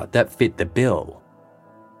area that fit the bill.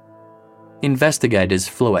 Investigators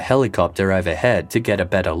flew a helicopter overhead to get a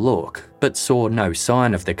better look, but saw no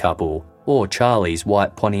sign of the couple or Charlie's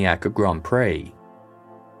white Pontiac Grand Prix.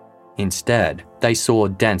 Instead, they saw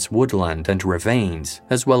dense woodland and ravines,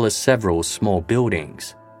 as well as several small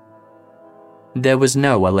buildings. There was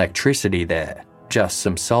no electricity there, just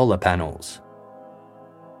some solar panels.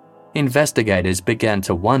 Investigators began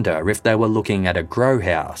to wonder if they were looking at a grow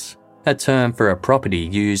house, a term for a property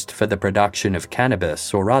used for the production of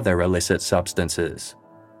cannabis or other illicit substances.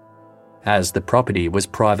 As the property was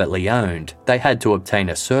privately owned, they had to obtain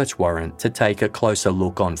a search warrant to take a closer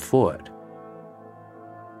look on foot.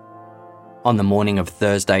 On the morning of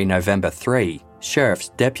Thursday, November 3, sheriff's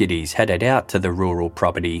deputies headed out to the rural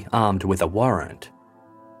property armed with a warrant.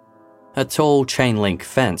 A tall chain-link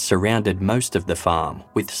fence surrounded most of the farm,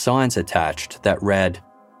 with signs attached that read,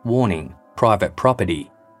 "Warning, private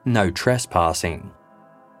property, no trespassing."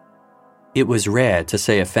 It was rare to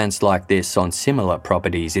see a fence like this on similar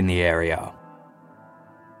properties in the area.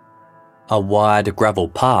 A wide gravel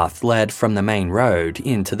path led from the main road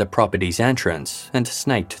into the property's entrance and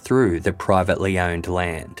snaked through the privately owned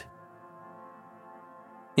land.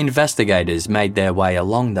 Investigators made their way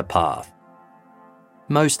along the path.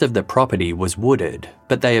 Most of the property was wooded,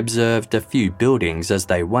 but they observed a few buildings as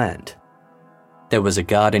they went. There was a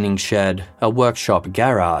gardening shed, a workshop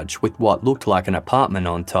garage with what looked like an apartment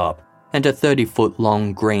on top, and a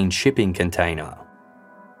 30-foot-long green shipping container.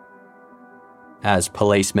 As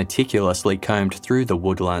police meticulously combed through the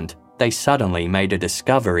woodland, they suddenly made a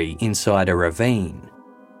discovery inside a ravine.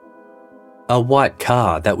 A white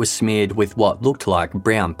car that was smeared with what looked like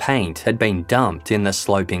brown paint had been dumped in the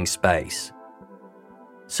sloping space.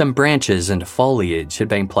 Some branches and foliage had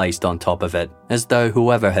been placed on top of it, as though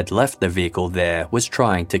whoever had left the vehicle there was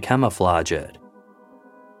trying to camouflage it.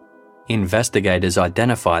 Investigators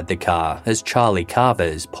identified the car as Charlie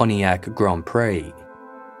Carver's Pontiac Grand Prix.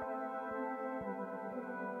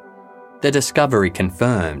 The discovery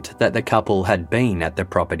confirmed that the couple had been at the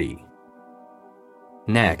property.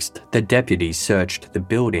 Next, the deputies searched the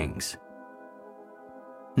buildings.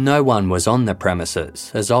 No one was on the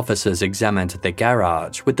premises as officers examined the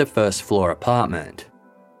garage with the first-floor apartment.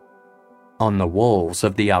 On the walls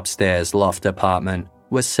of the upstairs loft apartment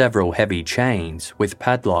were several heavy chains with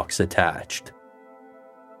padlocks attached.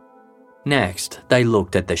 Next, they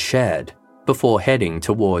looked at the shed before heading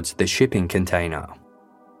towards the shipping container.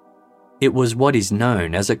 It was what is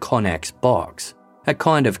known as a Connex box, a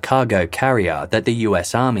kind of cargo carrier that the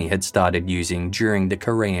US Army had started using during the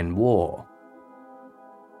Korean War.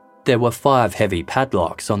 There were 5 heavy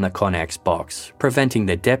padlocks on the Connex box, preventing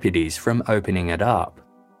the deputies from opening it up.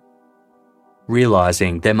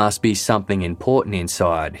 Realising there must be something important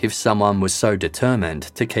inside if someone was so determined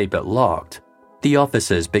to keep it locked, the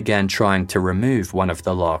officers began trying to remove one of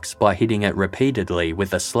the locks by hitting it repeatedly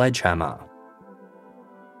with a sledgehammer.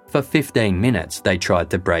 For 15 minutes they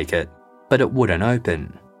tried to break it, but it wouldn't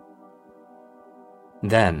open.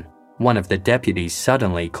 Then, one of the deputies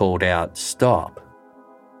suddenly called out, "Stop."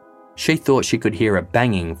 She thought she could hear a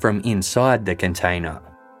banging from inside the container.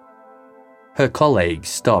 Her colleagues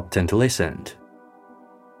stopped and listened.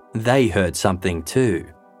 They heard something too,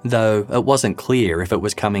 though it wasn't clear if it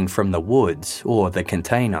was coming from the woods or the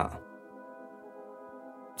container.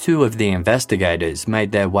 2 of the investigators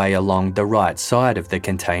made their way along the right side of the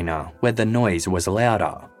container where the noise was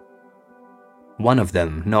louder. One of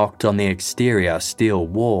them knocked on the exterior steel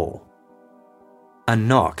wall. A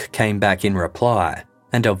knock came back in reply,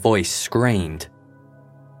 and a voice screamed,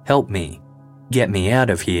 "Help me, get me out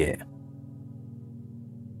of here."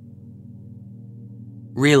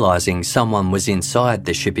 Realising someone was inside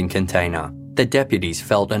the shipping container, the deputies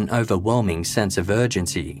felt an overwhelming sense of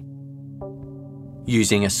urgency.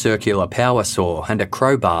 Using a circular power saw and a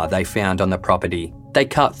crowbar they found on the property, they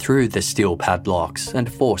cut through the steel padlocks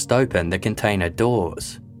and forced open the container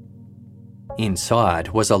doors. Inside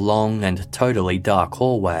was a long and totally dark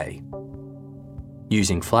hallway.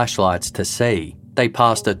 Using flashlights to see, they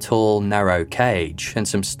passed a tall, narrow cage and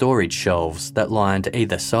some storage shelves that lined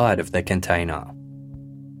either side of the container.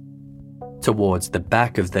 Towards the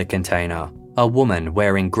back of the container, a woman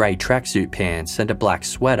wearing grey tracksuit pants and a black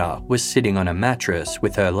sweater was sitting on a mattress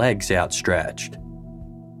with her legs outstretched.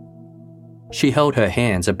 She held her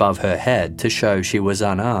hands above her head to show she was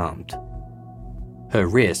unarmed. Her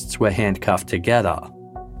wrists were handcuffed together.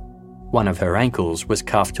 One of her ankles was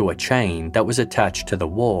cuffed to a chain that was attached to the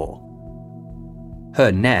wall.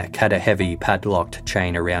 Her neck had a heavy padlocked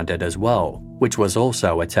chain around it as well, which was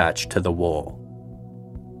also attached to the wall.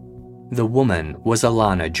 The woman was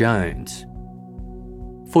Alana Jones.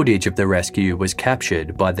 Footage of the rescue was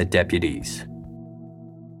captured by the deputies.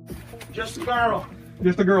 Just a girl.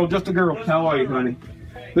 Just a girl. Just a girl. How are you, honey?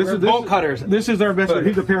 This is bolt cutters. This is our best.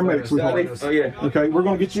 He's a paramedic, sweetheart. Oh yeah. Okay, we're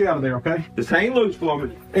gonna get you out of there. Okay. Just hang loose for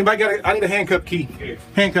me. Anybody got? I need a handcuff key.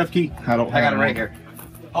 Handcuff key. I got it right here.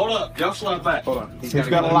 Hold up. Y'all slide back. Hold on. He's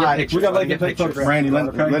got a light. We got to get pictures. Randy,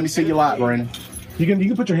 let me see your light, Brandon. You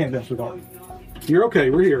can put your hand down, sweetheart. You're okay.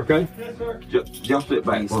 We're here. Okay. Just sit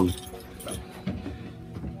back.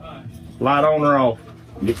 Light on or off?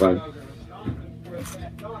 You're fine.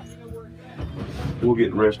 We'll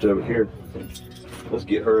get the rest of it here. Let's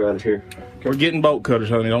get her out of here. We're getting bolt cutters,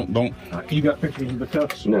 honey. Don't. You got pictures of the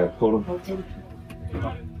cuffs? No, hold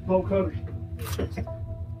on. Bolt cutters.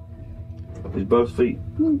 It's both feet.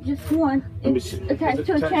 Just one. It's attached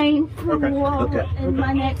to a chain from the wall, and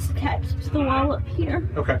my neck's attached to the wall up here.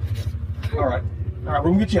 Okay. All right. All right,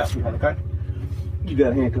 we're gonna get you out, sweetheart. Okay. You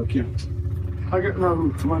got a handcuff key. I got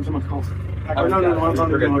one's in my car. One's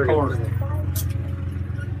under my car.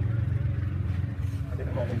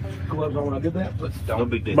 Gloves on when I did that. No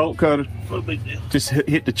big deal. Bolt cutter. No big deal. Just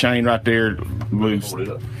hit the chain right there, loose. Hold it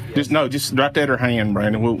up. Just right there at her hand,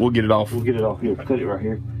 Brandon. We'll get it off. We'll get it off here. Cut it right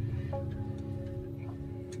here.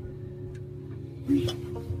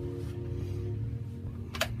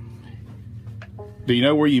 Do you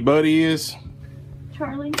know where your buddy is?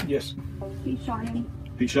 Charlie, Yes. he shot him.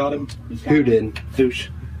 He shot him. Who did? Douche.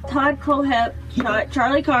 Todd Colehep shot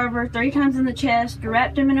Charlie Carver 3 times in the chest,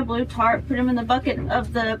 wrapped him in a blue tarp, put him in the bucket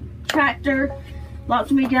of the tractor,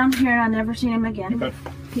 locked me down here, and I never seen him again. Okay.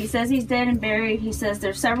 He says he's dead and buried. He says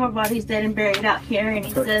there's several bodies dead and buried out here, and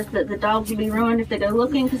he says that the dogs will be ruined if they go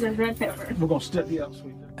looking because there's red pepper. We're gonna step you out,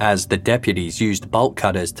 sweetheart. As the deputies used bolt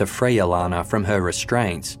cutters to free Alana from her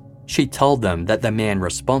restraints, she told them that the man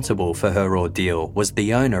responsible for her ordeal was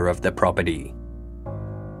the owner of the property.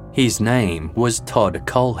 His name was Todd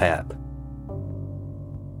Colehep.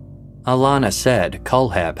 Alana said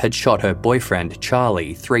Colehep had shot her boyfriend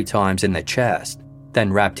Charlie 3 times in the chest,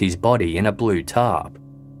 then wrapped his body in a blue tarp.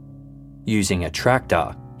 Using a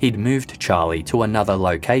tractor, he'd moved Charlie to another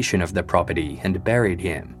location of the property and buried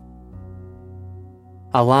him.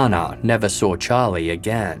 Alana never saw Charlie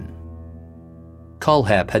again.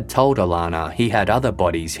 Colehep had told Alana he had other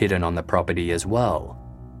bodies hidden on the property as well.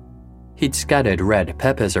 He'd scattered red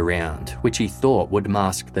peppers around, which he thought would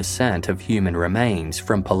mask the scent of human remains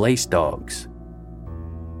from police dogs.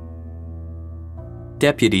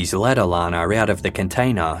 Deputies led Alana out of the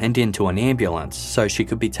container and into an ambulance so she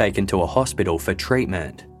could be taken to a hospital for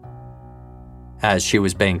treatment. As she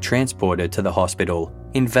was being transported to the hospital,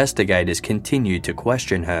 investigators continued to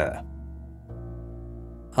question her.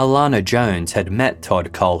 Alana Jones had met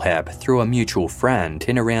Todd Colehep through a mutual friend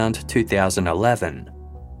in around 2011.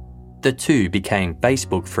 The two became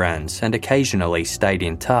Facebook friends and occasionally stayed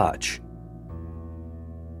in touch.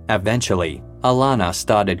 Eventually, Alana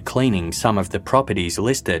started cleaning some of the properties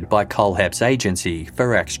listed by Colehep's agency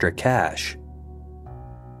for extra cash.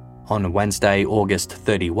 On Wednesday, August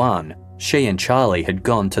 31, she and Charlie had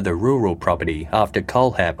gone to the rural property after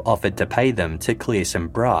Colehep offered to pay them to clear some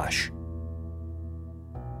brush.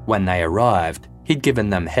 When they arrived, he'd given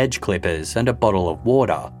them hedge clippers and a bottle of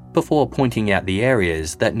water before pointing out the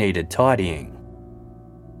areas that needed tidying.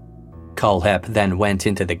 Colehep then went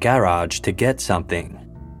into the garage to get something.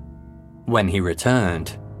 When he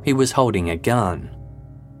returned, he was holding a gun.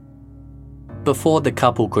 Before the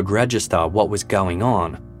couple could register what was going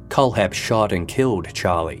on, Colehep shot and killed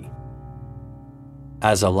Charlie.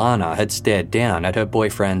 As Alana had stared down at her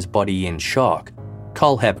boyfriend's body in shock,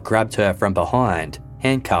 Colehep grabbed her from behind,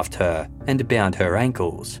 handcuffed her, and bound her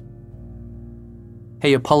ankles.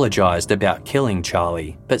 He apologised about killing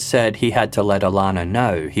Charlie, but said he had to let Alana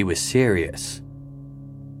know he was serious.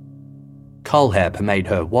 Kohlhepp made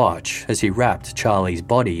her watch as he wrapped Charlie's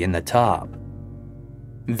body in the tarp.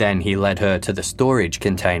 Then he led her to the storage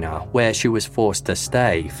container where she was forced to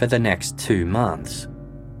stay for the next 2 months.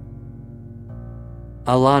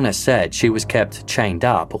 Alana said she was kept chained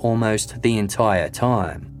up almost the entire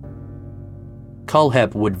time.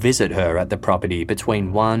 Kohlhepp would visit her at the property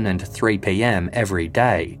between 1 and 3 p.m. every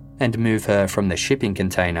day and move her from the shipping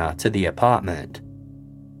container to the apartment.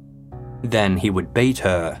 Then he would beat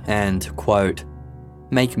her and, quote,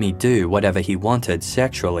 make me do whatever he wanted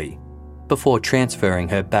sexually, before transferring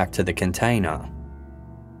her back to the container.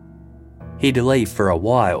 He'd leave for a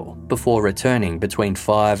while before returning between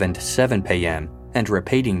 5 and 7 p.m. and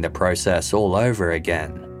repeating the process all over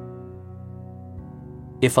again.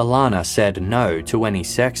 If Alana said no to any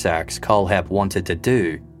sex acts Kohlhepp wanted to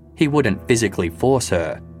do, he wouldn't physically force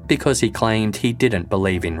her because he claimed he didn't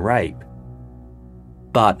believe in rape.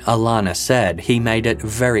 But Alana said he made it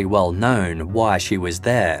very well known why she was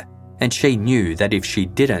there, and she knew that if she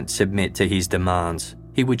didn't submit to his demands,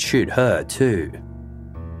 he would shoot her too.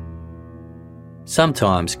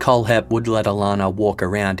 Sometimes Kohlhepp would let Alana walk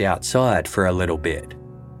around outside for a little bit.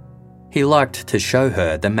 He liked to show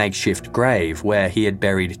her the makeshift grave where he had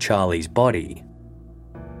buried Charlie's body.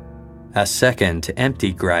 A second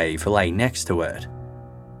empty grave lay next to it.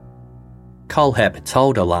 Kohlhepp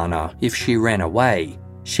told Alana if she ran away,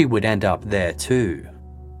 she would end up there too.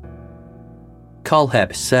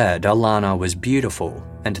 Kohlhepp said Alana was beautiful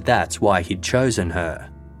and that's why he'd chosen her.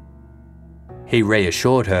 He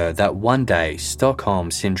reassured her that one day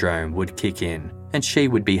Stockholm Syndrome would kick in and she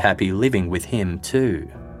would be happy living with him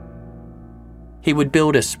too. He would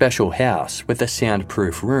build a special house with a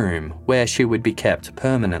soundproof room where she would be kept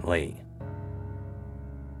permanently.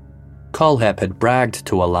 Kohlhepp had bragged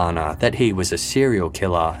to Alana that he was a serial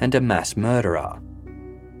killer and a mass murderer.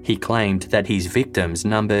 He claimed that his victims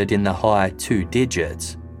numbered in the high 2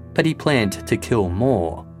 digits, but he planned to kill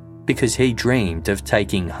more because he dreamed of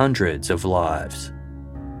taking hundreds of lives.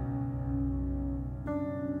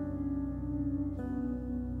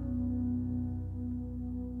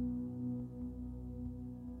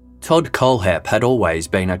 Todd Kohlhepp had always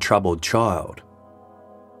been a troubled child.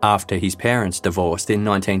 After his parents divorced in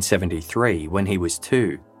 1973 when he was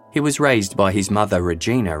 2, he was raised by his mother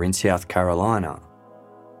Regina in South Carolina.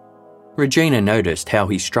 Regina noticed how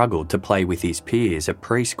he struggled to play with his peers at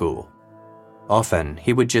preschool. Often,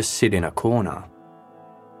 he would just sit in a corner.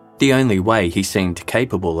 The only way he seemed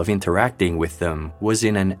capable of interacting with them was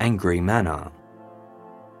in an angry manner.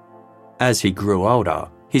 As he grew older,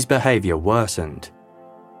 his behaviour worsened.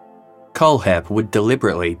 Kohlhepp would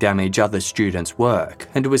deliberately damage other students' work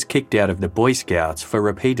and was kicked out of the Boy Scouts for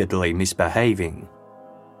repeatedly misbehaving.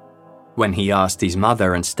 When he asked his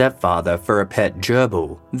mother and stepfather for a pet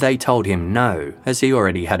gerbil, they told him no, as he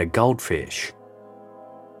already had a goldfish.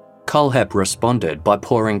 Kohlhepp responded by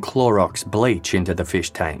pouring Clorox bleach into the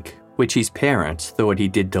fish tank, which his parents thought he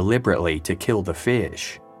did deliberately to kill the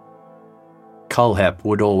fish. Kohlhepp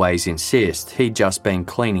would always insist he'd just been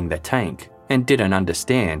cleaning the tank and didn't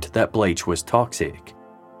understand that bleach was toxic.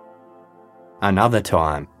 Another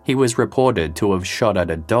time, he was reported to have shot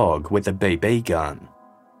at a dog with a BB gun.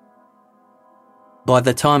 By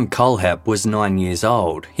the time Kohlhepp was 9 years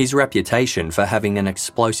old, his reputation for having an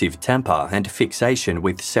explosive temper and fixation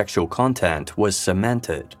with sexual content was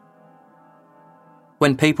cemented.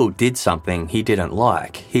 When people did something he didn't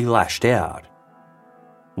like, he lashed out.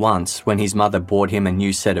 Once, when his mother bought him a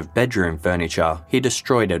new set of bedroom furniture, he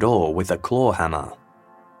destroyed it all with a claw hammer.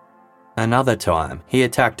 Another time, he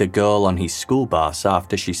attacked a girl on his school bus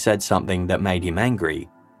after she said something that made him angry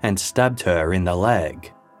and stabbed her in the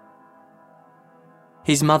leg.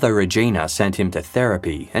 His mother Regina sent him to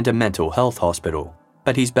therapy and a mental health hospital,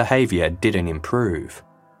 but his behaviour didn't improve.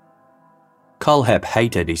 Kohlhepp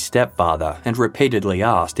hated his stepfather and repeatedly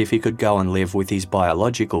asked if he could go and live with his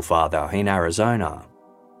biological father in Arizona.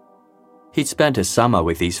 He'd spent a summer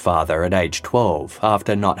with his father at age 12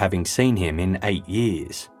 after not having seen him in 8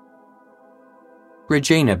 years.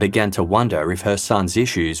 Regina began to wonder if her son's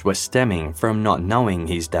issues were stemming from not knowing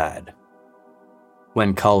his dad.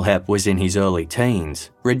 When Kohlhepp was in his early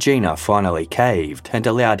teens, Regina finally caved and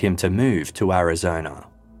allowed him to move to Arizona.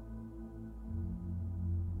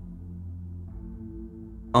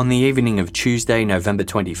 On the evening of Tuesday, November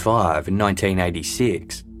 25,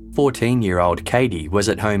 1986, 14-year-old Katie was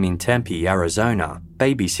at home in Tempe, Arizona,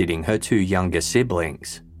 babysitting her 2 younger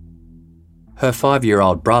siblings. Her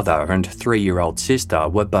 5-year-old brother and 3-year-old sister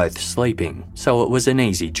were both sleeping, so it was an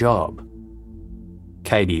easy job.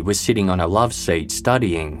 Katie was sitting on a love seat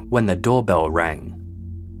studying when the doorbell rang.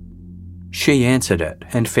 She answered it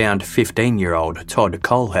and found 15-year-old Todd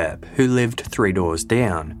Colehab, who lived 3 doors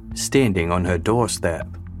down, standing on her doorstep.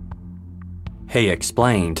 He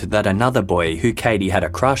explained that another boy who Katie had a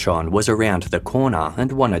crush on was around the corner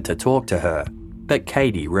and wanted to talk to her, but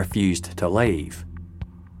Katie refused to leave.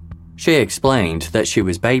 She explained that she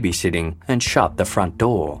was babysitting and shut the front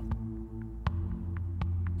door.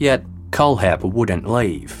 Yet Colehab wouldn't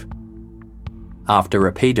leave. After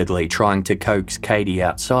repeatedly trying to coax Katie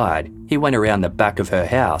outside, he went around the back of her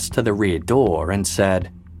house to the rear door and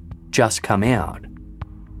said, "Just come out."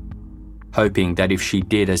 Hoping that if she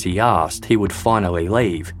did as he asked, he would finally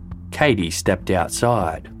leave, Katie stepped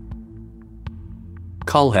outside.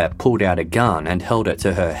 Colehab pulled out a gun and held it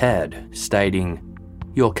to her head, stating,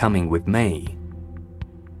 "You're coming with me."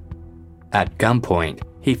 At gunpoint,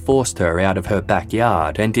 he forced her out of her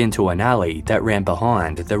backyard and into an alley that ran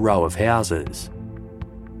behind the row of houses.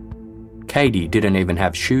 Katie didn't even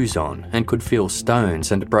have shoes on and could feel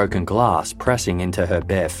stones and broken glass pressing into her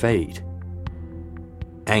bare feet.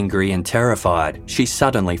 Angry and terrified, she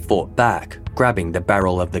suddenly fought back, grabbing the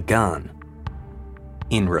barrel of the gun.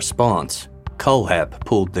 In response, Colehab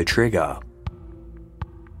pulled the trigger.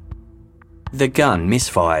 The gun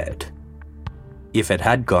misfired. If it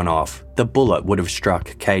had gone off, the bullet would have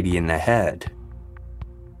struck Katie in the head.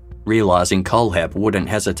 Realising Colehab wouldn't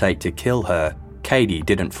hesitate to kill her, Katie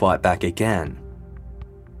didn't fight back again.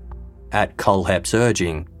 At Colhab's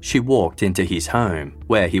urging, she walked into his home,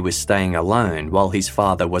 where he was staying alone while his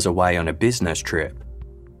father was away on a business trip.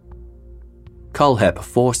 Colehab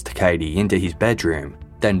forced Katie into his bedroom,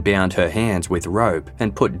 then bound her hands with rope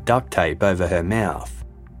and put duct tape over her mouth.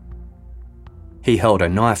 He held a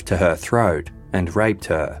knife to her throat and raped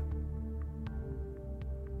her.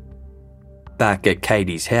 Back at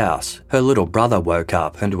Katie's house, her little brother woke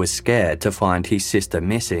up and was scared to find his sister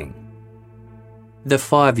missing. The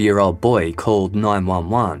 5-year-old boy called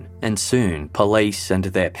 911 and soon police and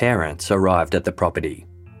their parents arrived at the property.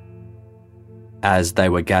 As they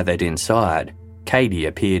were gathered inside, Katie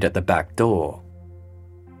appeared at the back door.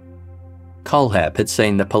 Colehab had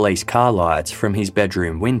seen the police car lights from his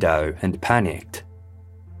bedroom window and panicked.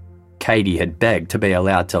 Katie had begged to be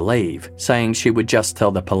allowed to leave, saying she would just tell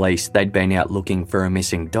the police they'd been out looking for a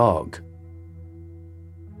missing dog.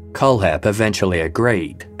 Colehab eventually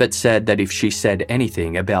agreed, but said that if she said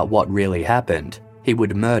anything about what really happened, he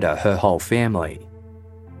would murder her whole family.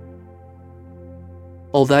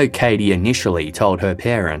 Although Katie initially told her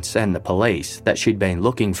parents and the police that she'd been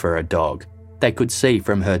looking for a dog, they could see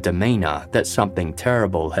from her demeanour that something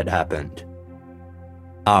terrible had happened.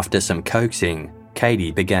 After some coaxing,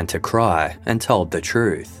 Katie began to cry and told the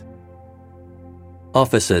truth.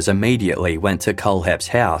 Officers immediately went to Colhab's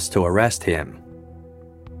house to arrest him.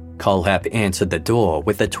 Colehab answered the door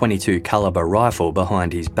with a .22 caliber rifle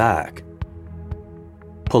behind his back.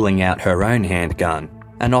 Pulling out her own handgun,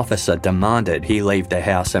 an officer demanded he leave the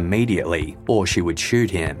house immediately or she would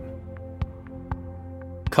shoot him.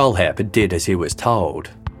 Colehab did as he was told,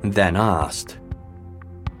 then asked,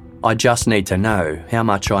 "I just need to know how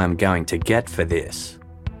much I am going to get for this."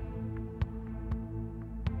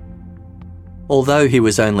 Although he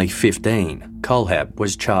was only 15, Colehab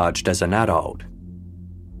was charged as an adult.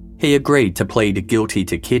 He agreed to plead guilty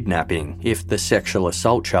to kidnapping if the sexual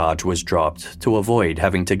assault charge was dropped to avoid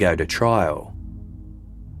having to go to trial.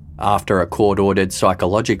 After a court-ordered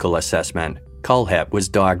psychological assessment, Colehab was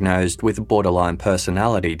diagnosed with borderline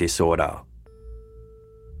personality disorder.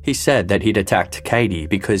 He said that he'd attacked Katie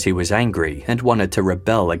because he was angry and wanted to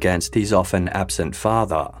rebel against his often absent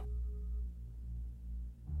father.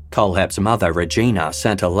 Colhab's mother, Regina,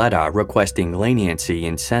 sent a letter requesting leniency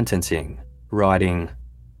in sentencing, writing,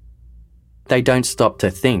 "They don't stop to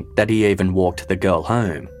think that he even walked the girl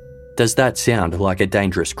home. Does that sound like a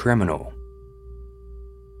dangerous criminal?"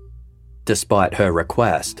 Despite her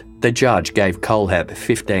request, the judge gave Colehab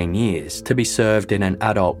 15 years to be served in an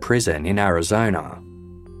adult prison in Arizona.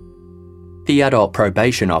 The adult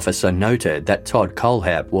probation officer noted that Todd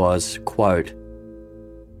Colehab was, quote,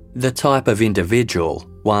 "the type of individual,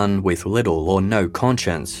 one with little or no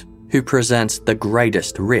conscience, who presents the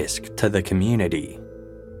greatest risk to the community."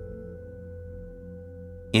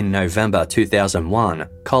 In November 2001,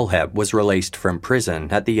 Colehab was released from prison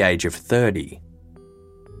at the age of 30.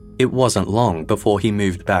 It wasn't long before he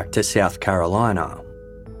moved back to South Carolina.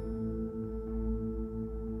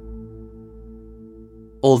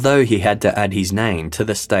 Although he had to add his name to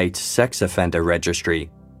the state's sex offender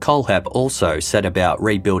registry, Colehab also set about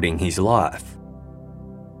rebuilding his life.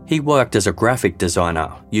 He worked as a graphic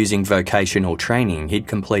designer using vocational training he'd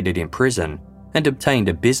completed in prison and obtained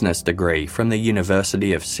a business degree from the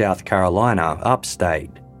University of South Carolina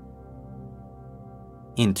upstate.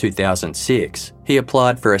 In 2006, he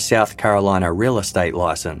applied for a South Carolina real estate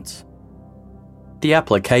license. The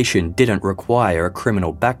application didn't require a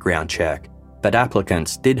criminal background check, but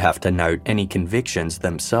applicants did have to note any convictions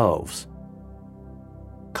themselves.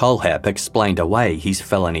 Kohlhepp explained away his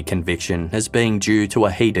felony conviction as being due to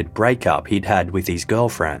a heated breakup he'd had with his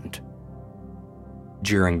girlfriend.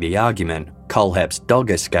 During the argument, Kohlhepp's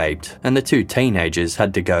dog escaped and the two teenagers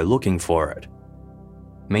had to go looking for it.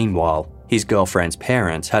 Meanwhile, his girlfriend's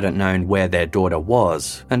parents hadn't known where their daughter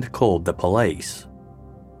was and called the police.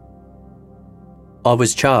 I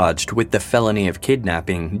was charged with the felony of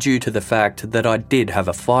kidnapping due to the fact that I did have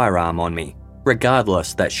a firearm on me,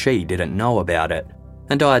 regardless that she didn't know about it,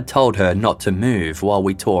 and I had told her not to move while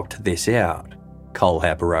we talked this out,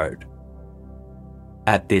 Kohlhepp wrote.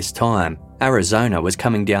 At this time, Arizona was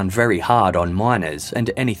coming down very hard on minors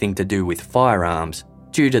and anything to do with firearms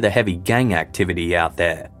due to the heavy gang activity out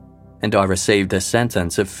there, and I received a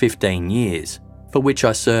sentence of 15 years, for which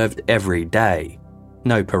I served every day,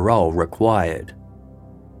 no parole required.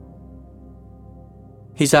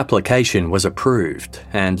 His application was approved,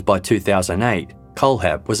 and by 2008,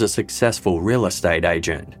 Kohlhepp was a successful real estate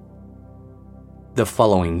agent. The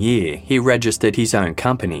following year, he registered his own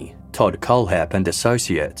company, Todd Kohlhepp and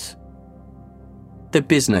Associates. The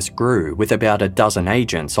business grew with about a dozen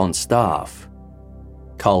agents on staff.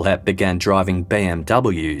 Kohlhepp began driving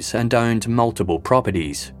BMWs and owned multiple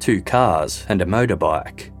properties, 2 cars and a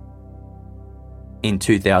motorbike. In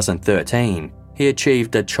 2013, he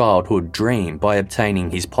achieved a childhood dream by obtaining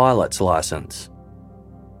his pilot's license.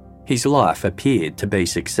 His life appeared to be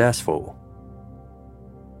successful.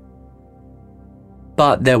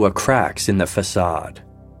 But there were cracks in the facade.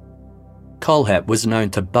 Kohlhepp was known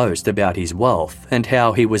to boast about his wealth and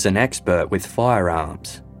how he was an expert with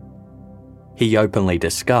firearms. He openly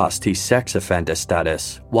discussed his sex offender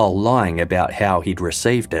status while lying about how he'd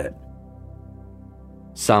received it.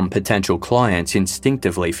 Some potential clients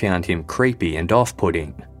instinctively found him creepy and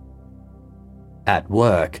off-putting. At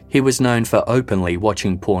work, he was known for openly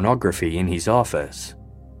watching pornography in his office.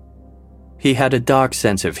 He had a dark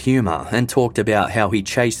sense of humour and talked about how he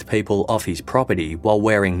chased people off his property while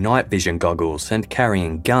wearing night vision goggles and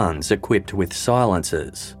carrying guns equipped with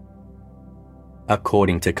silencers.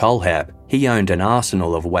 According to Kohlhepp, he owned an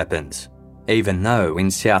arsenal of weapons, even though in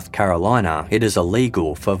South Carolina it is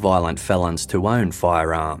illegal for violent felons to own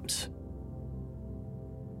firearms.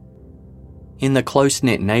 In the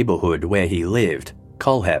close-knit neighbourhood where he lived,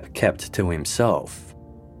 Kohlhepp kept to himself.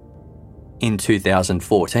 In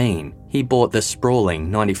 2014, he bought the sprawling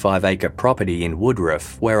 95-acre property in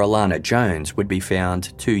Woodruff where Alana Jones would be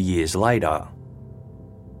found 2 years later.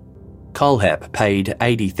 Kohlhepp paid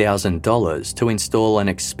 $80,000 to install an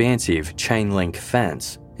expansive chain-link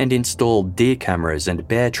fence and installed deer cameras and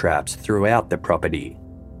bear traps throughout the property.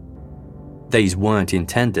 These weren't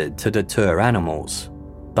intended to deter animals,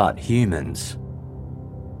 but humans.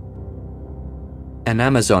 An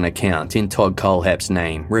Amazon account in Todd Kohlhepp's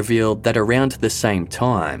name revealed that around the same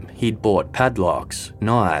time he'd bought padlocks,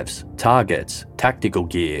 knives, targets, tactical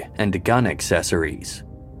gear, and gun accessories.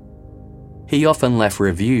 He often left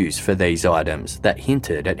reviews for these items that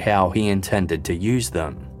hinted at how he intended to use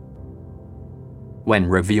them. When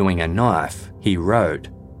reviewing a knife, he wrote,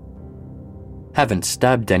 "Haven't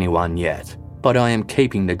stabbed anyone yet, but I am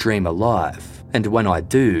keeping the dream alive, and when I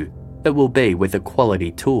do, it will be with a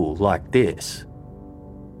quality tool like this."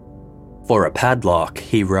 For a padlock,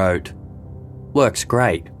 he wrote, "Works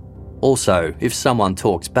great. Also, if someone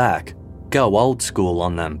talks back, go old school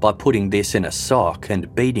on them by putting this in a sock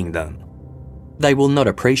and beating them. They will not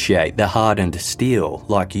appreciate the hardened steel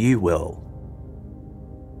like you will."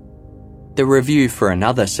 The review for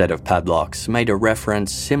another set of padlocks made a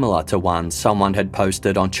reference similar to one someone had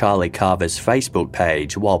posted on Charlie Carver's Facebook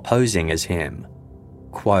page while posing as him.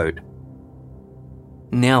 Quote,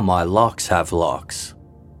 "Now my locks have locks.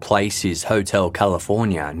 Place is Hotel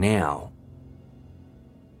California now."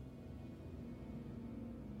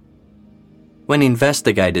 When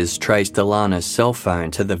investigators traced Alana's cell phone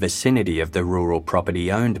to the vicinity of the rural property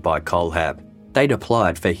owned by Kohlhepp, they'd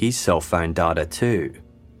applied for his cell phone data too.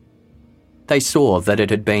 They saw that it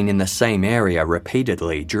had been in the same area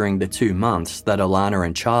repeatedly during the 2 months that Alana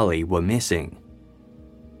and Charlie were missing.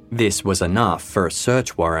 This was enough for a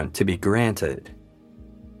search warrant to be granted.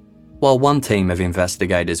 While one team of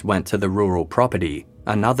investigators went to the rural property,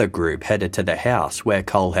 another group headed to the house where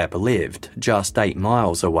Kohlhepp lived, just 8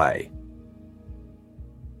 miles away.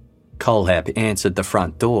 Kohlhepp answered the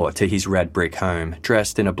front door to his red brick home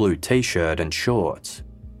dressed in a blue t-shirt and shorts.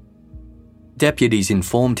 Deputies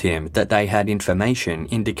informed him that they had information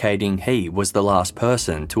indicating he was the last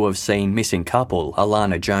person to have seen missing couple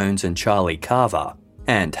Alana Jones and Charlie Carver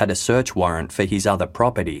and had a search warrant for his other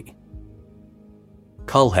property.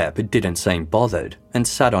 Kohlhepp didn't seem bothered and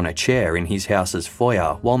sat on a chair in his house's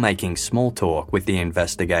foyer while making small talk with the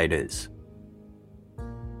investigators.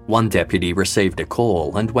 One deputy received a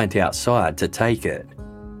call and went outside to take it.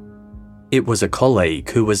 It was a colleague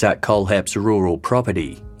who was at Kohlhepp's rural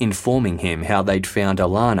property, informing him how they'd found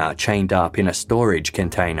Alana chained up in a storage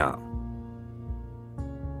container.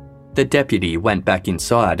 The deputy went back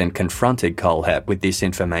inside and confronted Kohlhepp with this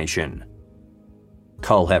information.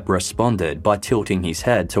 Kohlhepp responded by tilting his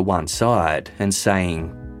head to one side and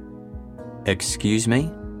saying, "Excuse me?"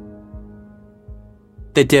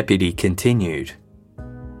 The deputy continued,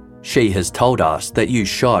 "She has told us that you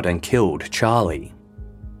shot and killed Charlie."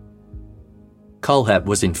 Kohlhepp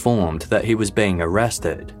was informed that he was being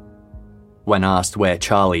arrested. When asked where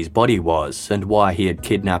Charlie's body was and why he had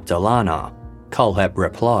kidnapped Alana, Kohlhepp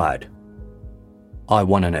replied, "I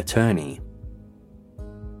want an attorney."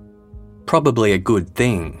 "Probably a good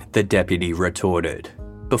thing," the deputy retorted,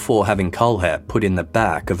 before having Kohlhepp put in the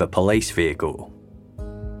back of a police vehicle.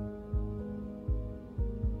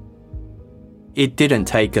 It didn't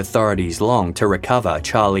take authorities long to recover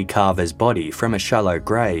Charlie Carver's body from a shallow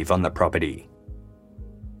grave on the property.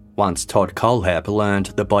 Once Todd Kohlhepp learned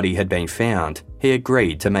the body had been found, he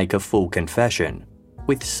agreed to make a full confession,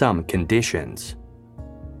 with some conditions.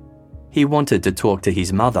 He wanted to talk to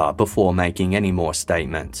his mother before making any more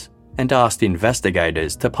statements, and asked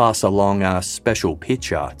investigators to pass along a special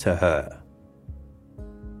picture to her.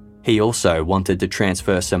 He also wanted to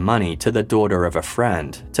transfer some money to the daughter of a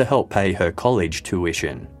friend to help pay her college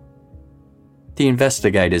tuition. The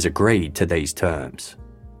investigators agreed to these terms.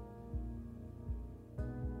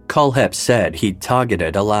 Kohlhepp said he'd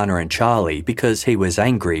targeted Alana and Charlie because he was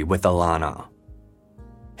angry with Alana.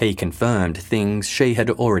 He confirmed things she had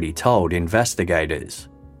already told investigators.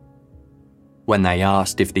 When they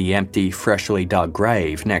asked if the empty, freshly dug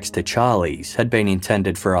grave next to Charlie's had been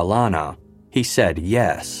intended for Alana, he said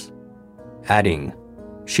yes, adding,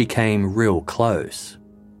 "She came real close."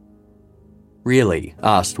 "Really?"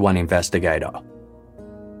 asked one investigator.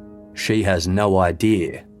 "She has no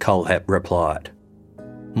idea," Kohlhepp replied.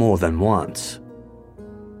 "More than once."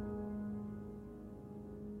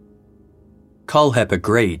 Kohlhepp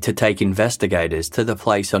agreed to take investigators to the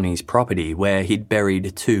place on his property where he'd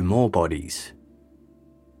buried 2 more bodies.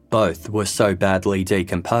 Both were so badly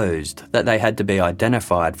decomposed that they had to be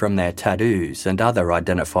identified from their tattoos and other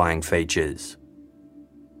identifying features.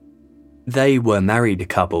 They were married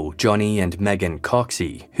couple Johnny and Megan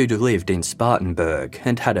Coxey, who'd lived in Spartanburg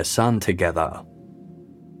and had a son together.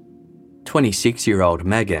 26-year-old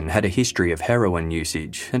Megan had a history of heroin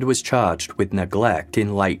usage and was charged with neglect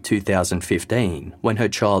in late 2015 when her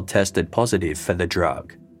child tested positive for the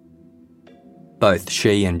drug. Both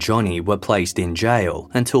she and Johnny were placed in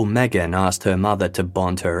jail until Megan asked her mother to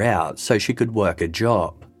bond her out so she could work a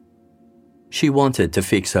job. She wanted to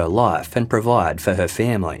fix her life and provide for her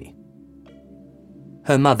family.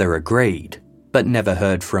 Her mother agreed, but never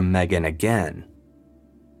heard from Megan again.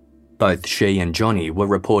 Both she and Johnny were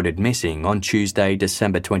reported missing on Tuesday,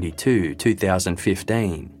 December 22,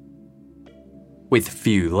 2015. With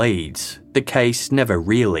few leads, the case never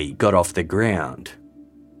really got off the ground.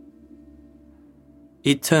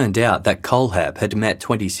 It turned out that Kohlhepp had met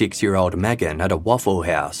 26-year-old Megan at a Waffle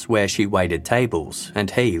House where she waited tables and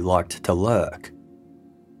he liked to lurk.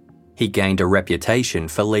 He gained a reputation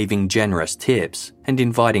for leaving generous tips and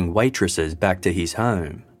inviting waitresses back to his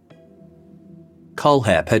home.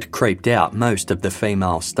 Kohlhepp had creeped out most of the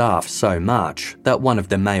female staff so much that one of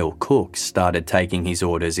the male cooks started taking his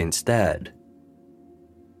orders instead.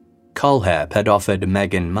 Kohlhepp had offered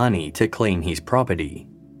Megan money to clean his property.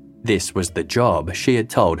 This was the job she had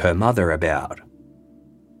told her mother about.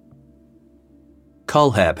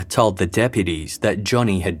 Kohlhepp told the deputies that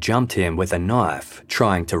Johnny had jumped him with a knife,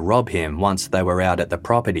 trying to rob him once they were out at the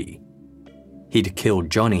property. He'd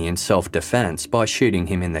killed Johnny in self-defense by shooting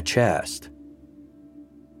him in the chest.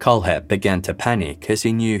 Kohlhepp began to panic as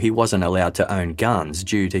he knew he wasn't allowed to own guns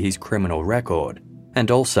due to his criminal record, and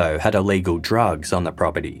also had illegal drugs on the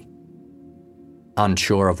property.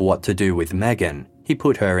 Unsure of what to do with Megan, he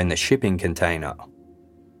put her in the shipping container.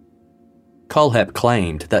 Kohlhepp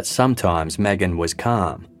claimed that sometimes Megan was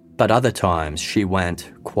calm, but other times she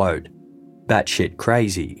went, quote, "batshit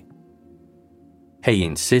crazy." He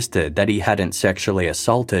insisted that he hadn't sexually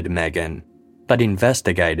assaulted Megan, but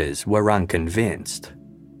investigators were unconvinced.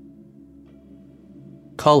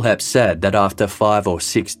 Kohlhepp said that after 5 or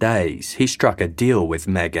 6 days, he struck a deal with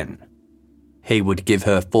Megan. He would give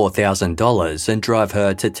her $4,000 and drive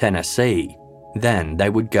her to Tennessee. Then they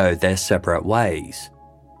would go their separate ways.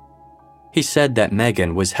 He said that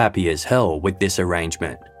Megan was happy as hell with this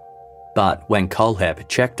arrangement. But when Kohlhepp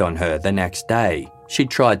checked on her the next day, she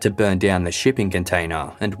tried to burn down the shipping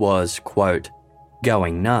container and was, quote,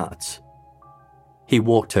 going nuts. He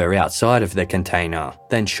walked her outside of the container,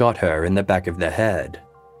 then shot her in the back of the head.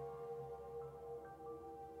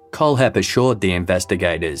 Kohlhepp assured the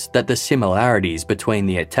investigators that the similarities between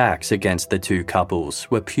the attacks against the two couples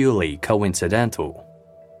were purely coincidental.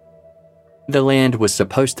 The land was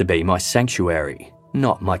supposed to be my sanctuary,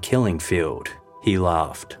 not my killing field, he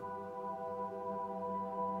laughed.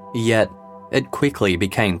 Yet, it quickly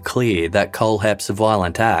became clear that Kohlhepp's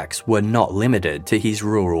violent acts were not limited to his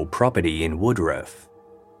rural property in Woodruff.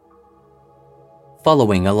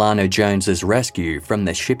 Following Alana Jones's rescue from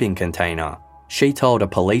the shipping container, she told a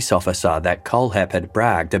police officer that Kohlhepp had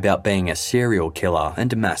bragged about being a serial killer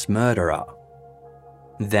and mass murderer.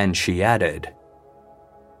 Then she added,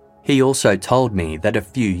 "He also told me that a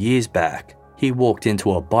few years back, he walked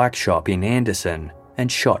into a bike shop in Anderson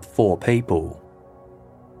and shot 4 people."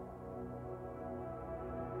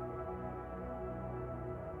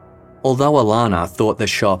 Although Alana thought the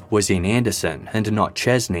shop was in Anderson and not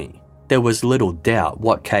Chesney, there was little doubt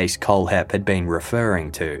what case Kohlhepp had been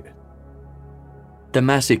referring to. The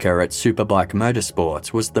massacre at Superbike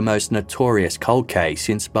Motorsports was the most notorious cold case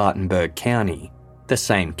in Spartanburg County, the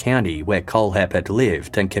same county where Kohlhepp had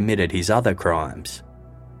lived and committed his other crimes.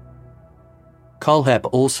 Kohlhepp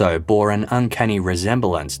also bore an uncanny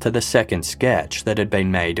resemblance to the second sketch that had been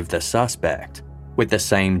made of the suspect, with the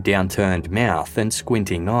same downturned mouth and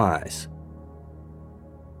squinting eyes.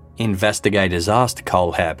 Investigators asked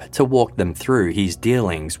Kohlhepp to walk them through his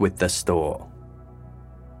dealings with the store.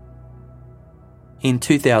 In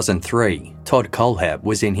 2003, Todd Kohlhepp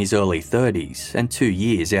was in his early 30s and 2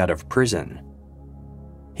 years out of prison.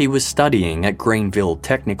 He was studying at Greenville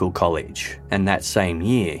Technical College, and that same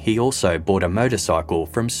year he also bought a motorcycle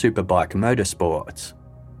from Superbike Motorsports.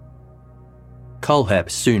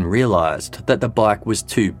 Kohlhepp soon realised that the bike was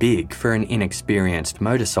too big for an inexperienced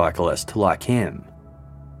motorcyclist like him.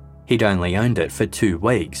 He'd only owned it for 2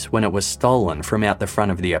 weeks when it was stolen from out the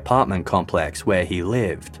front of the apartment complex where he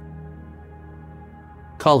lived.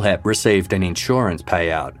 Kohlhepp received an insurance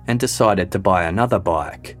payout and decided to buy another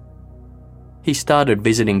bike. He started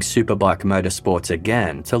visiting Superbike Motorsports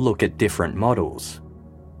again to look at different models.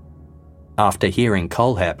 After hearing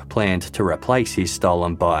Kohlhepp planned to replace his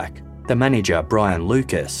stolen bike, the manager Brian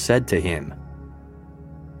Lucas said to him,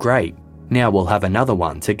 "Great, now we'll have another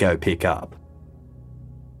one to go pick up."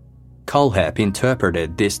 Kohlhepp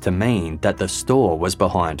interpreted this to mean that the store was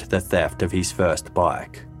behind the theft of his first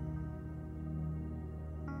bike.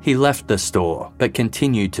 He left the store but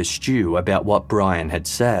continued to stew about what Brian had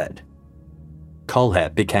said.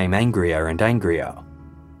 Kohlhepp became angrier and angrier.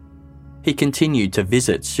 He continued to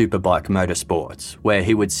visit Superbike Motorsports, where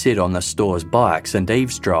he would sit on the store's bikes and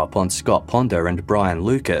eavesdrop on Scott Ponder and Brian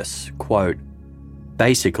Lucas, quote,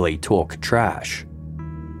 basically talk trash.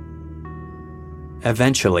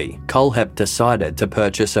 Eventually, Kohlhepp decided to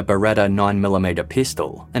purchase a Beretta 9mm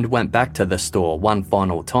pistol and went back to the store one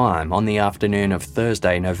final time on the afternoon of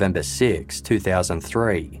Thursday, November 6,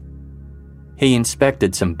 2003. He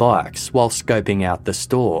inspected some bikes while scoping out the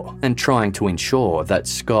store and trying to ensure that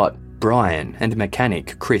Scott, Brian, and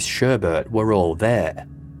mechanic Chris Sherbert were all there.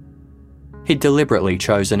 He'd deliberately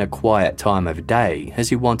chosen a quiet time of day as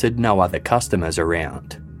he wanted no other customers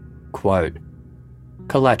around. Quote,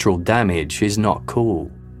 "Collateral damage is not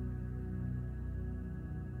cool."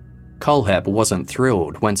 Kohlhepp wasn't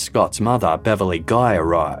thrilled when Scott's mother, Beverly Guy,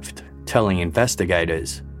 arrived, telling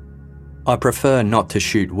investigators, "I prefer not to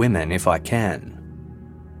shoot women if I can."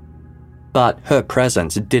 But her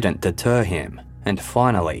presence didn't deter him, and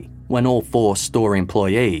finally, when all 4 store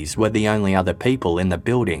employees were the only other people in the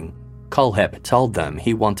building, Kohlhepp told them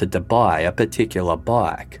he wanted to buy a particular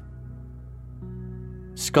bike.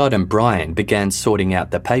 Scott and Brian began sorting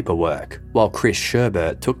out the paperwork, while Chris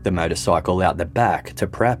Sherbert took the motorcycle out the back to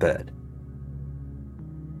prep it.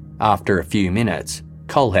 After a few minutes,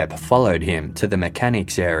 Kohlhepp followed him to the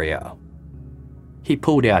mechanics area. He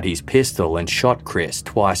pulled out his pistol and shot Chris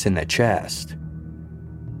twice in the chest.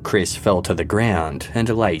 Chris fell to the ground and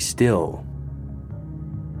lay still.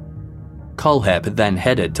 Kohlhepp then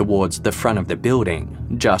headed towards the front of the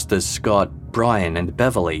building, just as Scott, Brian, and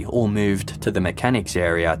Beverly all moved to the mechanics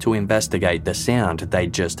area to investigate the sound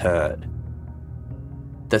they'd just heard.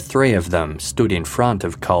 The 3 of them stood in front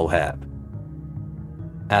of Kohlhepp.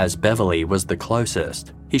 As Beverly was the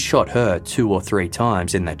closest, he shot her 2 or 3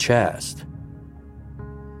 times in the chest.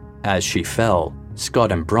 As she fell,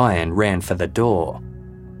 Scott and Brian ran for the door.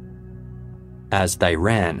 As they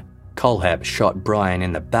ran, Kohlhepp shot Brian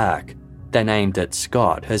in the back, then aimed at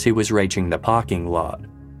Scott as he was reaching the parking lot.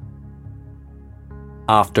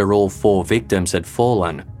 After all 4 victims had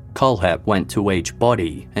fallen, Kohlhepp went to each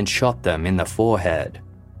body and shot them in the forehead.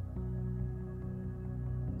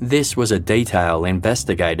 This was a detail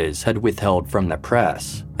investigators had withheld from the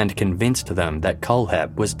press and convinced them that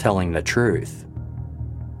Kohlhepp was telling the truth.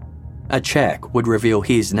 A check would reveal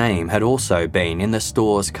his name had also been in the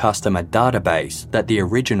store's customer database that the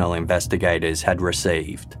original investigators had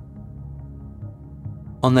received.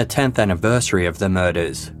 On the 10th anniversary of the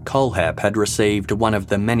murders, Kohlhepp had received one of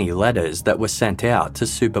the many letters that were sent out to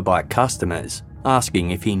Superbike customers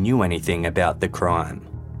asking if he knew anything about the crime.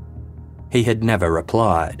 He had never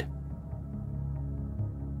replied.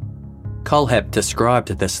 Kohlhepp described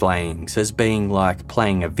the slayings as being like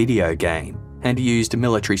playing a video game and used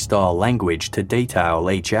military-style language to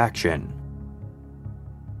detail each action.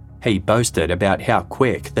 He boasted about how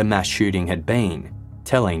quick the mass shooting had been,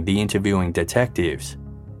 telling the interviewing detectives,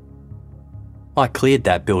 "I cleared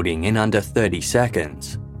that building in under 30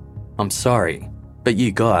 seconds. I'm sorry, but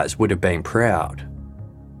you guys would have been proud."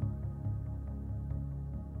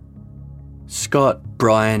 Scott,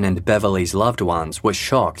 Brian and Beverly's loved ones were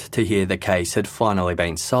shocked to hear the case had finally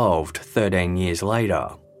been solved 13 years later.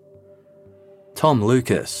 Tom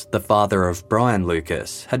Lucas, the father of Brian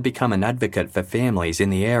Lucas, had become an advocate for families in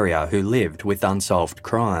the area who lived with unsolved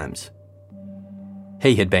crimes.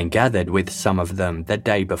 He had been gathered with some of them the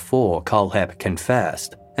day before Kohlhepp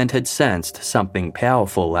confessed and had sensed something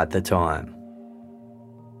powerful at the time.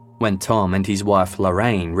 When Tom and his wife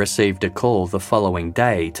Lorraine received a call the following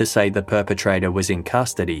day to say the perpetrator was in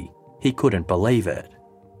custody, he couldn't believe it.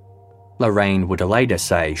 Lorraine would later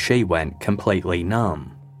say she went completely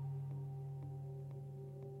numb.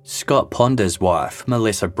 Scott Ponder's wife,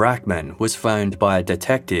 Melissa Brackman, was phoned by a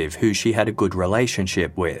detective who she had a good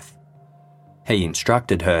relationship with. He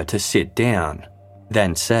instructed her to sit down,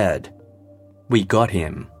 then said, "We got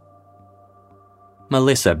him."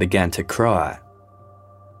 Melissa began to cry.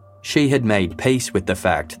 She had made peace with the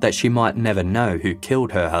fact that she might never know who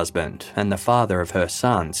killed her husband and the father of her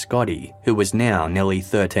son, Scotty, who was now nearly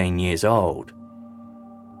 13 years old.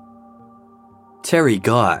 Terry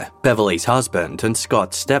Guy, Beverly's husband and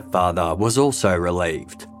Scott's stepfather, was also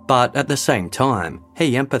relieved, but at the same time,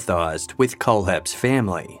 he empathised with Kohlhepp's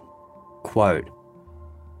family. Quote,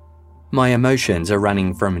 "My emotions are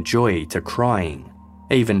running from joy to crying,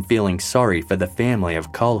 even feeling sorry for the family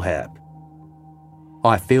of Kohlhepp.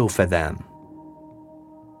 I feel for them."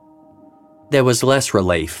 There was less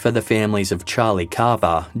relief for the families of Charlie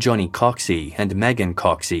Carver, Johnny Coxey and Megan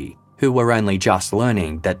Coxey, who were only just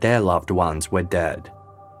learning that their loved ones were dead.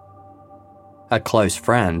 A close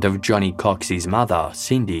friend of Johnny Coxey's mother,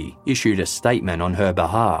 Cindy, issued a statement on her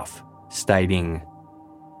behalf, stating,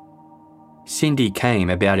 "Cindy came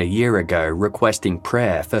about a year ago requesting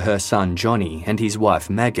prayer for her son Johnny and his wife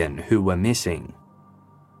Megan, who were missing.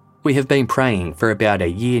 We have been praying for about a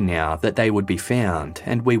year now that they would be found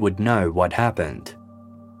and we would know what happened.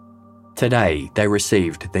 Today they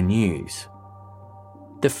received the news.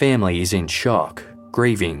 The family is in shock,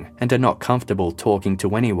 grieving, and are not comfortable talking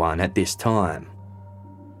to anyone at this time.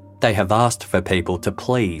 They have asked for people to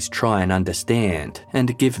please try and understand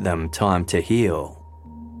and give them time to heal."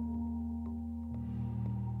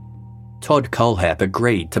 Todd Kohlhepp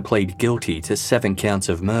agreed to plead guilty to 7 counts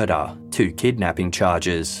of murder, 2 kidnapping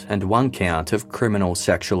charges, and 1 count of criminal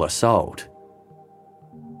sexual assault.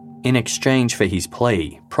 In exchange for his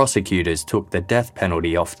plea, prosecutors took the death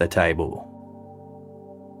penalty off the table.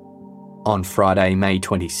 On Friday, May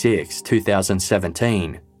 26,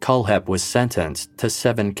 2017, Kohlhepp was sentenced to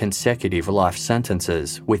 7 consecutive life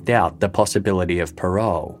sentences without the possibility of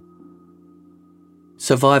parole.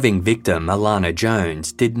 Surviving victim Alana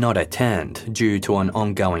Jones did not attend due to an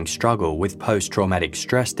ongoing struggle with post-traumatic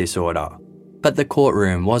stress disorder, but the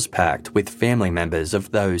courtroom was packed with family members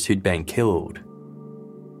of those who'd been killed.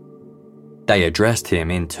 They addressed him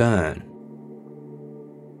in turn.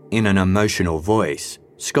 In an emotional voice,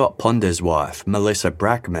 Scott Ponder's wife, Melissa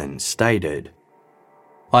Brackman, stated,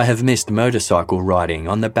 "I have missed motorcycle riding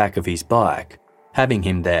on the back of his bike, having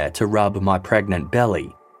him there to rub my pregnant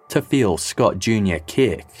belly, to feel Scott Jr.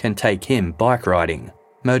 kick and take him bike riding,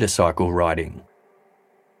 motorcycle riding.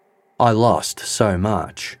 I lost so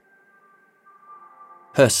much."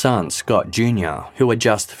 Her son, Scott Jr., who had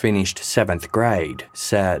just finished 7th grade,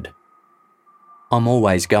 said, "I'm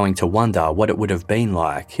always going to wonder what it would have been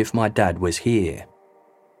like if my dad was here."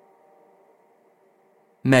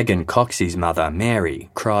 Megan Coxey's mother,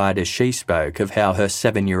 Mary, cried as she spoke of how her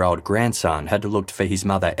 7-year-old grandson had looked for his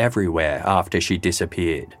mother everywhere after she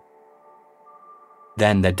disappeared.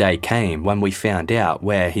 Then the day came when we found out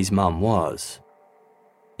where his mum was.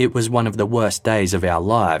 It was one of the worst days of our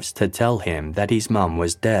lives to tell him that his mum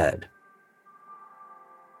was dead.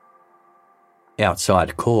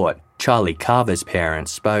 Outside court, Charlie Carver's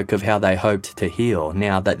parents spoke of how they hoped to heal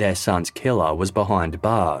now that their son's killer was behind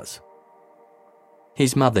bars.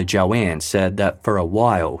 His mother Joanne said that for a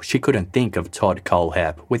while she couldn't think of Todd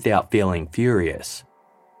Kohlhepp without feeling furious,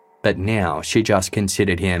 but now she just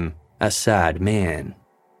considered him a sad man.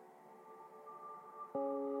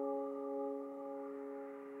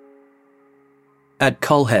 At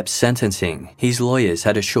Kohlhepp's sentencing, his lawyers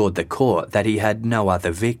had assured the court that he had no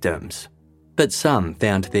other victims, but some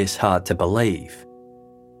found this hard to believe.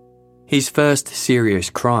 His first serious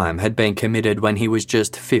crime had been committed when he was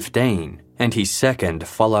just 15, and his second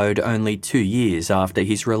followed only 2 years after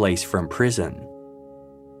his release from prison.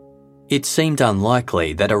 It seemed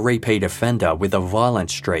unlikely that a repeat offender with a violent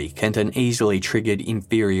streak and an easily triggered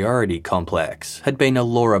inferiority complex had been a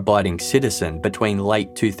law-abiding citizen between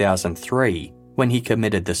late 2003, when he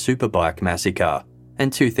committed the Superbike massacre,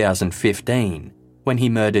 and 2015, when he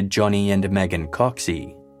murdered Johnny and Megan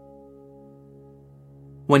Coxey.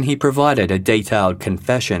 When he provided a detailed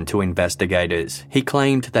confession to investigators, he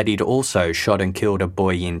claimed that he'd also shot and killed a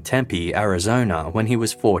boy in Tempe, Arizona when he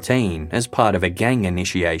was 14 as part of a gang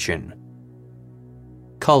initiation.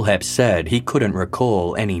 Kohlhepp said he couldn't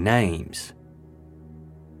recall any names.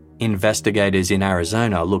 Investigators in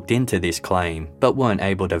Arizona looked into this claim but weren't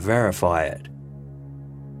able to verify it.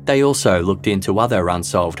 They also looked into other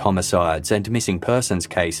unsolved homicides and missing persons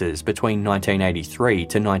cases between 1983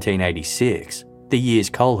 to 1986, the years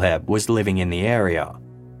Kohlhepp was living in the area.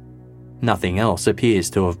 Nothing else appears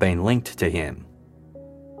to have been linked to him.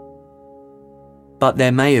 But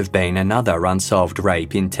there may have been another unsolved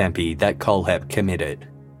rape in Tempe that Kohlhepp committed.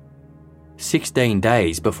 16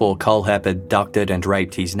 days before Kohlhepp abducted and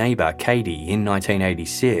raped his neighbour Katie in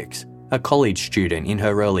 1986, a college student in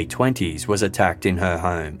her early 20s was attacked in her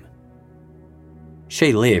home.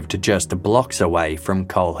 She lived just blocks away from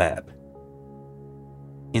Kohlhepp.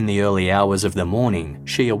 In the early hours of the morning,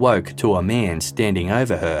 she awoke to a man standing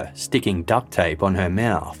over her, sticking duct tape on her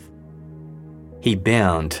mouth. He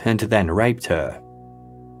bound and then raped her.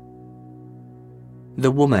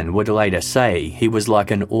 The woman would later say he was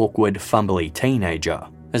like an awkward, fumbly teenager,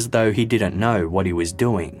 as though he didn't know what he was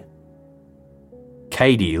doing.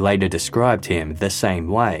 Katie later described him the same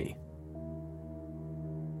way.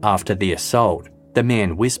 After the assault, the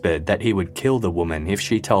man whispered that he would kill the woman if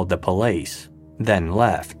she told the police, then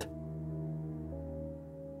left.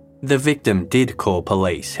 The victim did call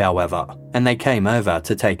police, however, and they came over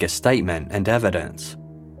to take a statement and evidence.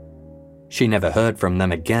 She never heard from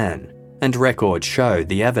them again, and records show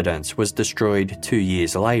the evidence was destroyed 2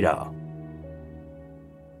 years later.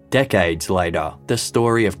 Decades later, the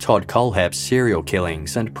story of Todd Kohlhepp's serial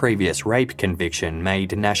killings and previous rape conviction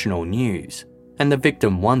made national news, and the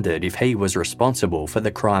victim wondered if he was responsible for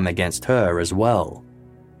the crime against her as well.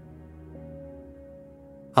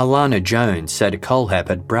 Alana Jones said Kohlhepp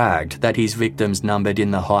had bragged that his victims numbered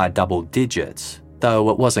in the high double digits, though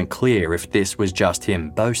it wasn't clear if this was just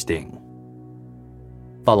him boasting.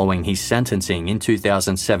 Following his sentencing in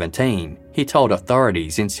 2017, he told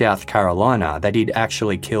authorities in South Carolina that he'd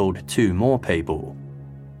actually killed 2 more people.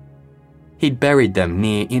 He'd buried them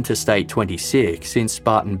near Interstate 26 in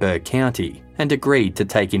Spartanburg County and agreed to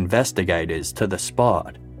take investigators to the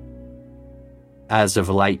spot. As of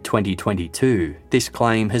late 2022, this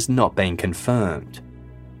claim has not been confirmed.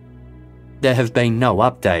 There have been no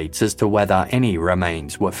updates as to whether any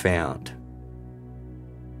remains were found.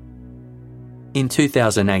 In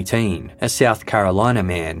 2018, a South Carolina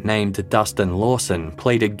man named Dustin Lawson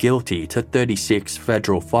pleaded guilty to 36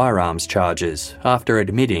 federal firearms charges after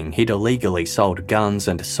admitting he'd illegally sold guns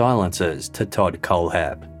and silencers to Todd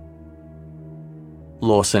Kohlhepp.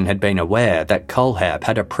 Lawson had been aware that Kohlhepp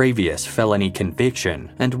had a previous felony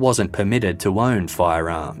conviction and wasn't permitted to own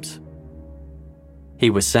firearms. He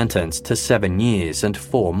was sentenced to 7 years and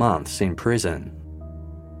 4 months in prison.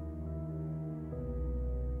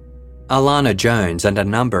 Alana Jones and a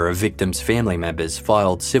number of victims' family members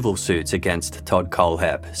filed civil suits against Todd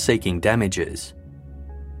Kohlhepp seeking damages.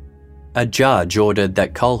 A judge ordered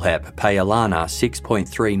that Kohlhepp pay Alana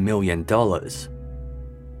 $6.3 million.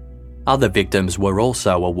 Other victims were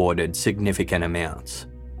also awarded significant amounts.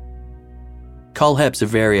 Kohlhepp's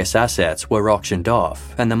various assets were auctioned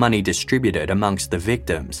off and the money distributed amongst the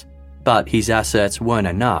victims, but his assets weren't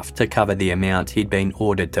enough to cover the amount he'd been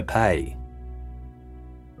ordered to pay.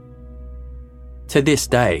 To this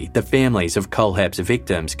day, the families of Kohlhepp's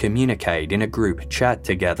victims communicate in a group chat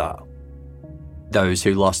together. Those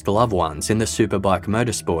who lost loved ones in the Superbike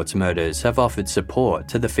Motorsports murders have offered support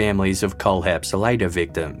to the families of Kohlhepp's later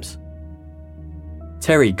victims.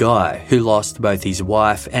 Terry Guy, who lost both his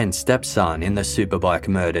wife and stepson in the Superbike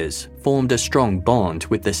murders, formed a strong bond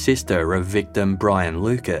with the sister of victim Brian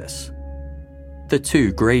Lucas. The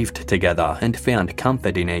two grieved together and found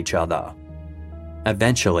comfort in each other.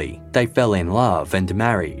 Eventually, they fell in love and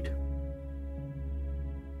married.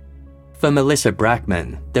 For Melissa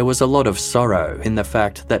Brackman, there was a lot of sorrow in the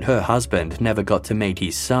fact that her husband never got to meet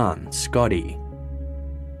his son, Scotty.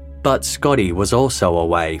 But Scotty was also a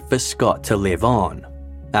way for Scott to live on,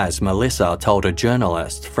 as Melissa told a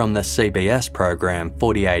journalist from the CBS program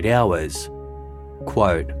 48 Hours,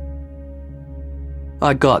 quote,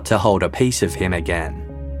 "I got to hold a piece of him again.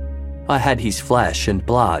 I had his flesh and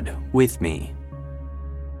blood with me."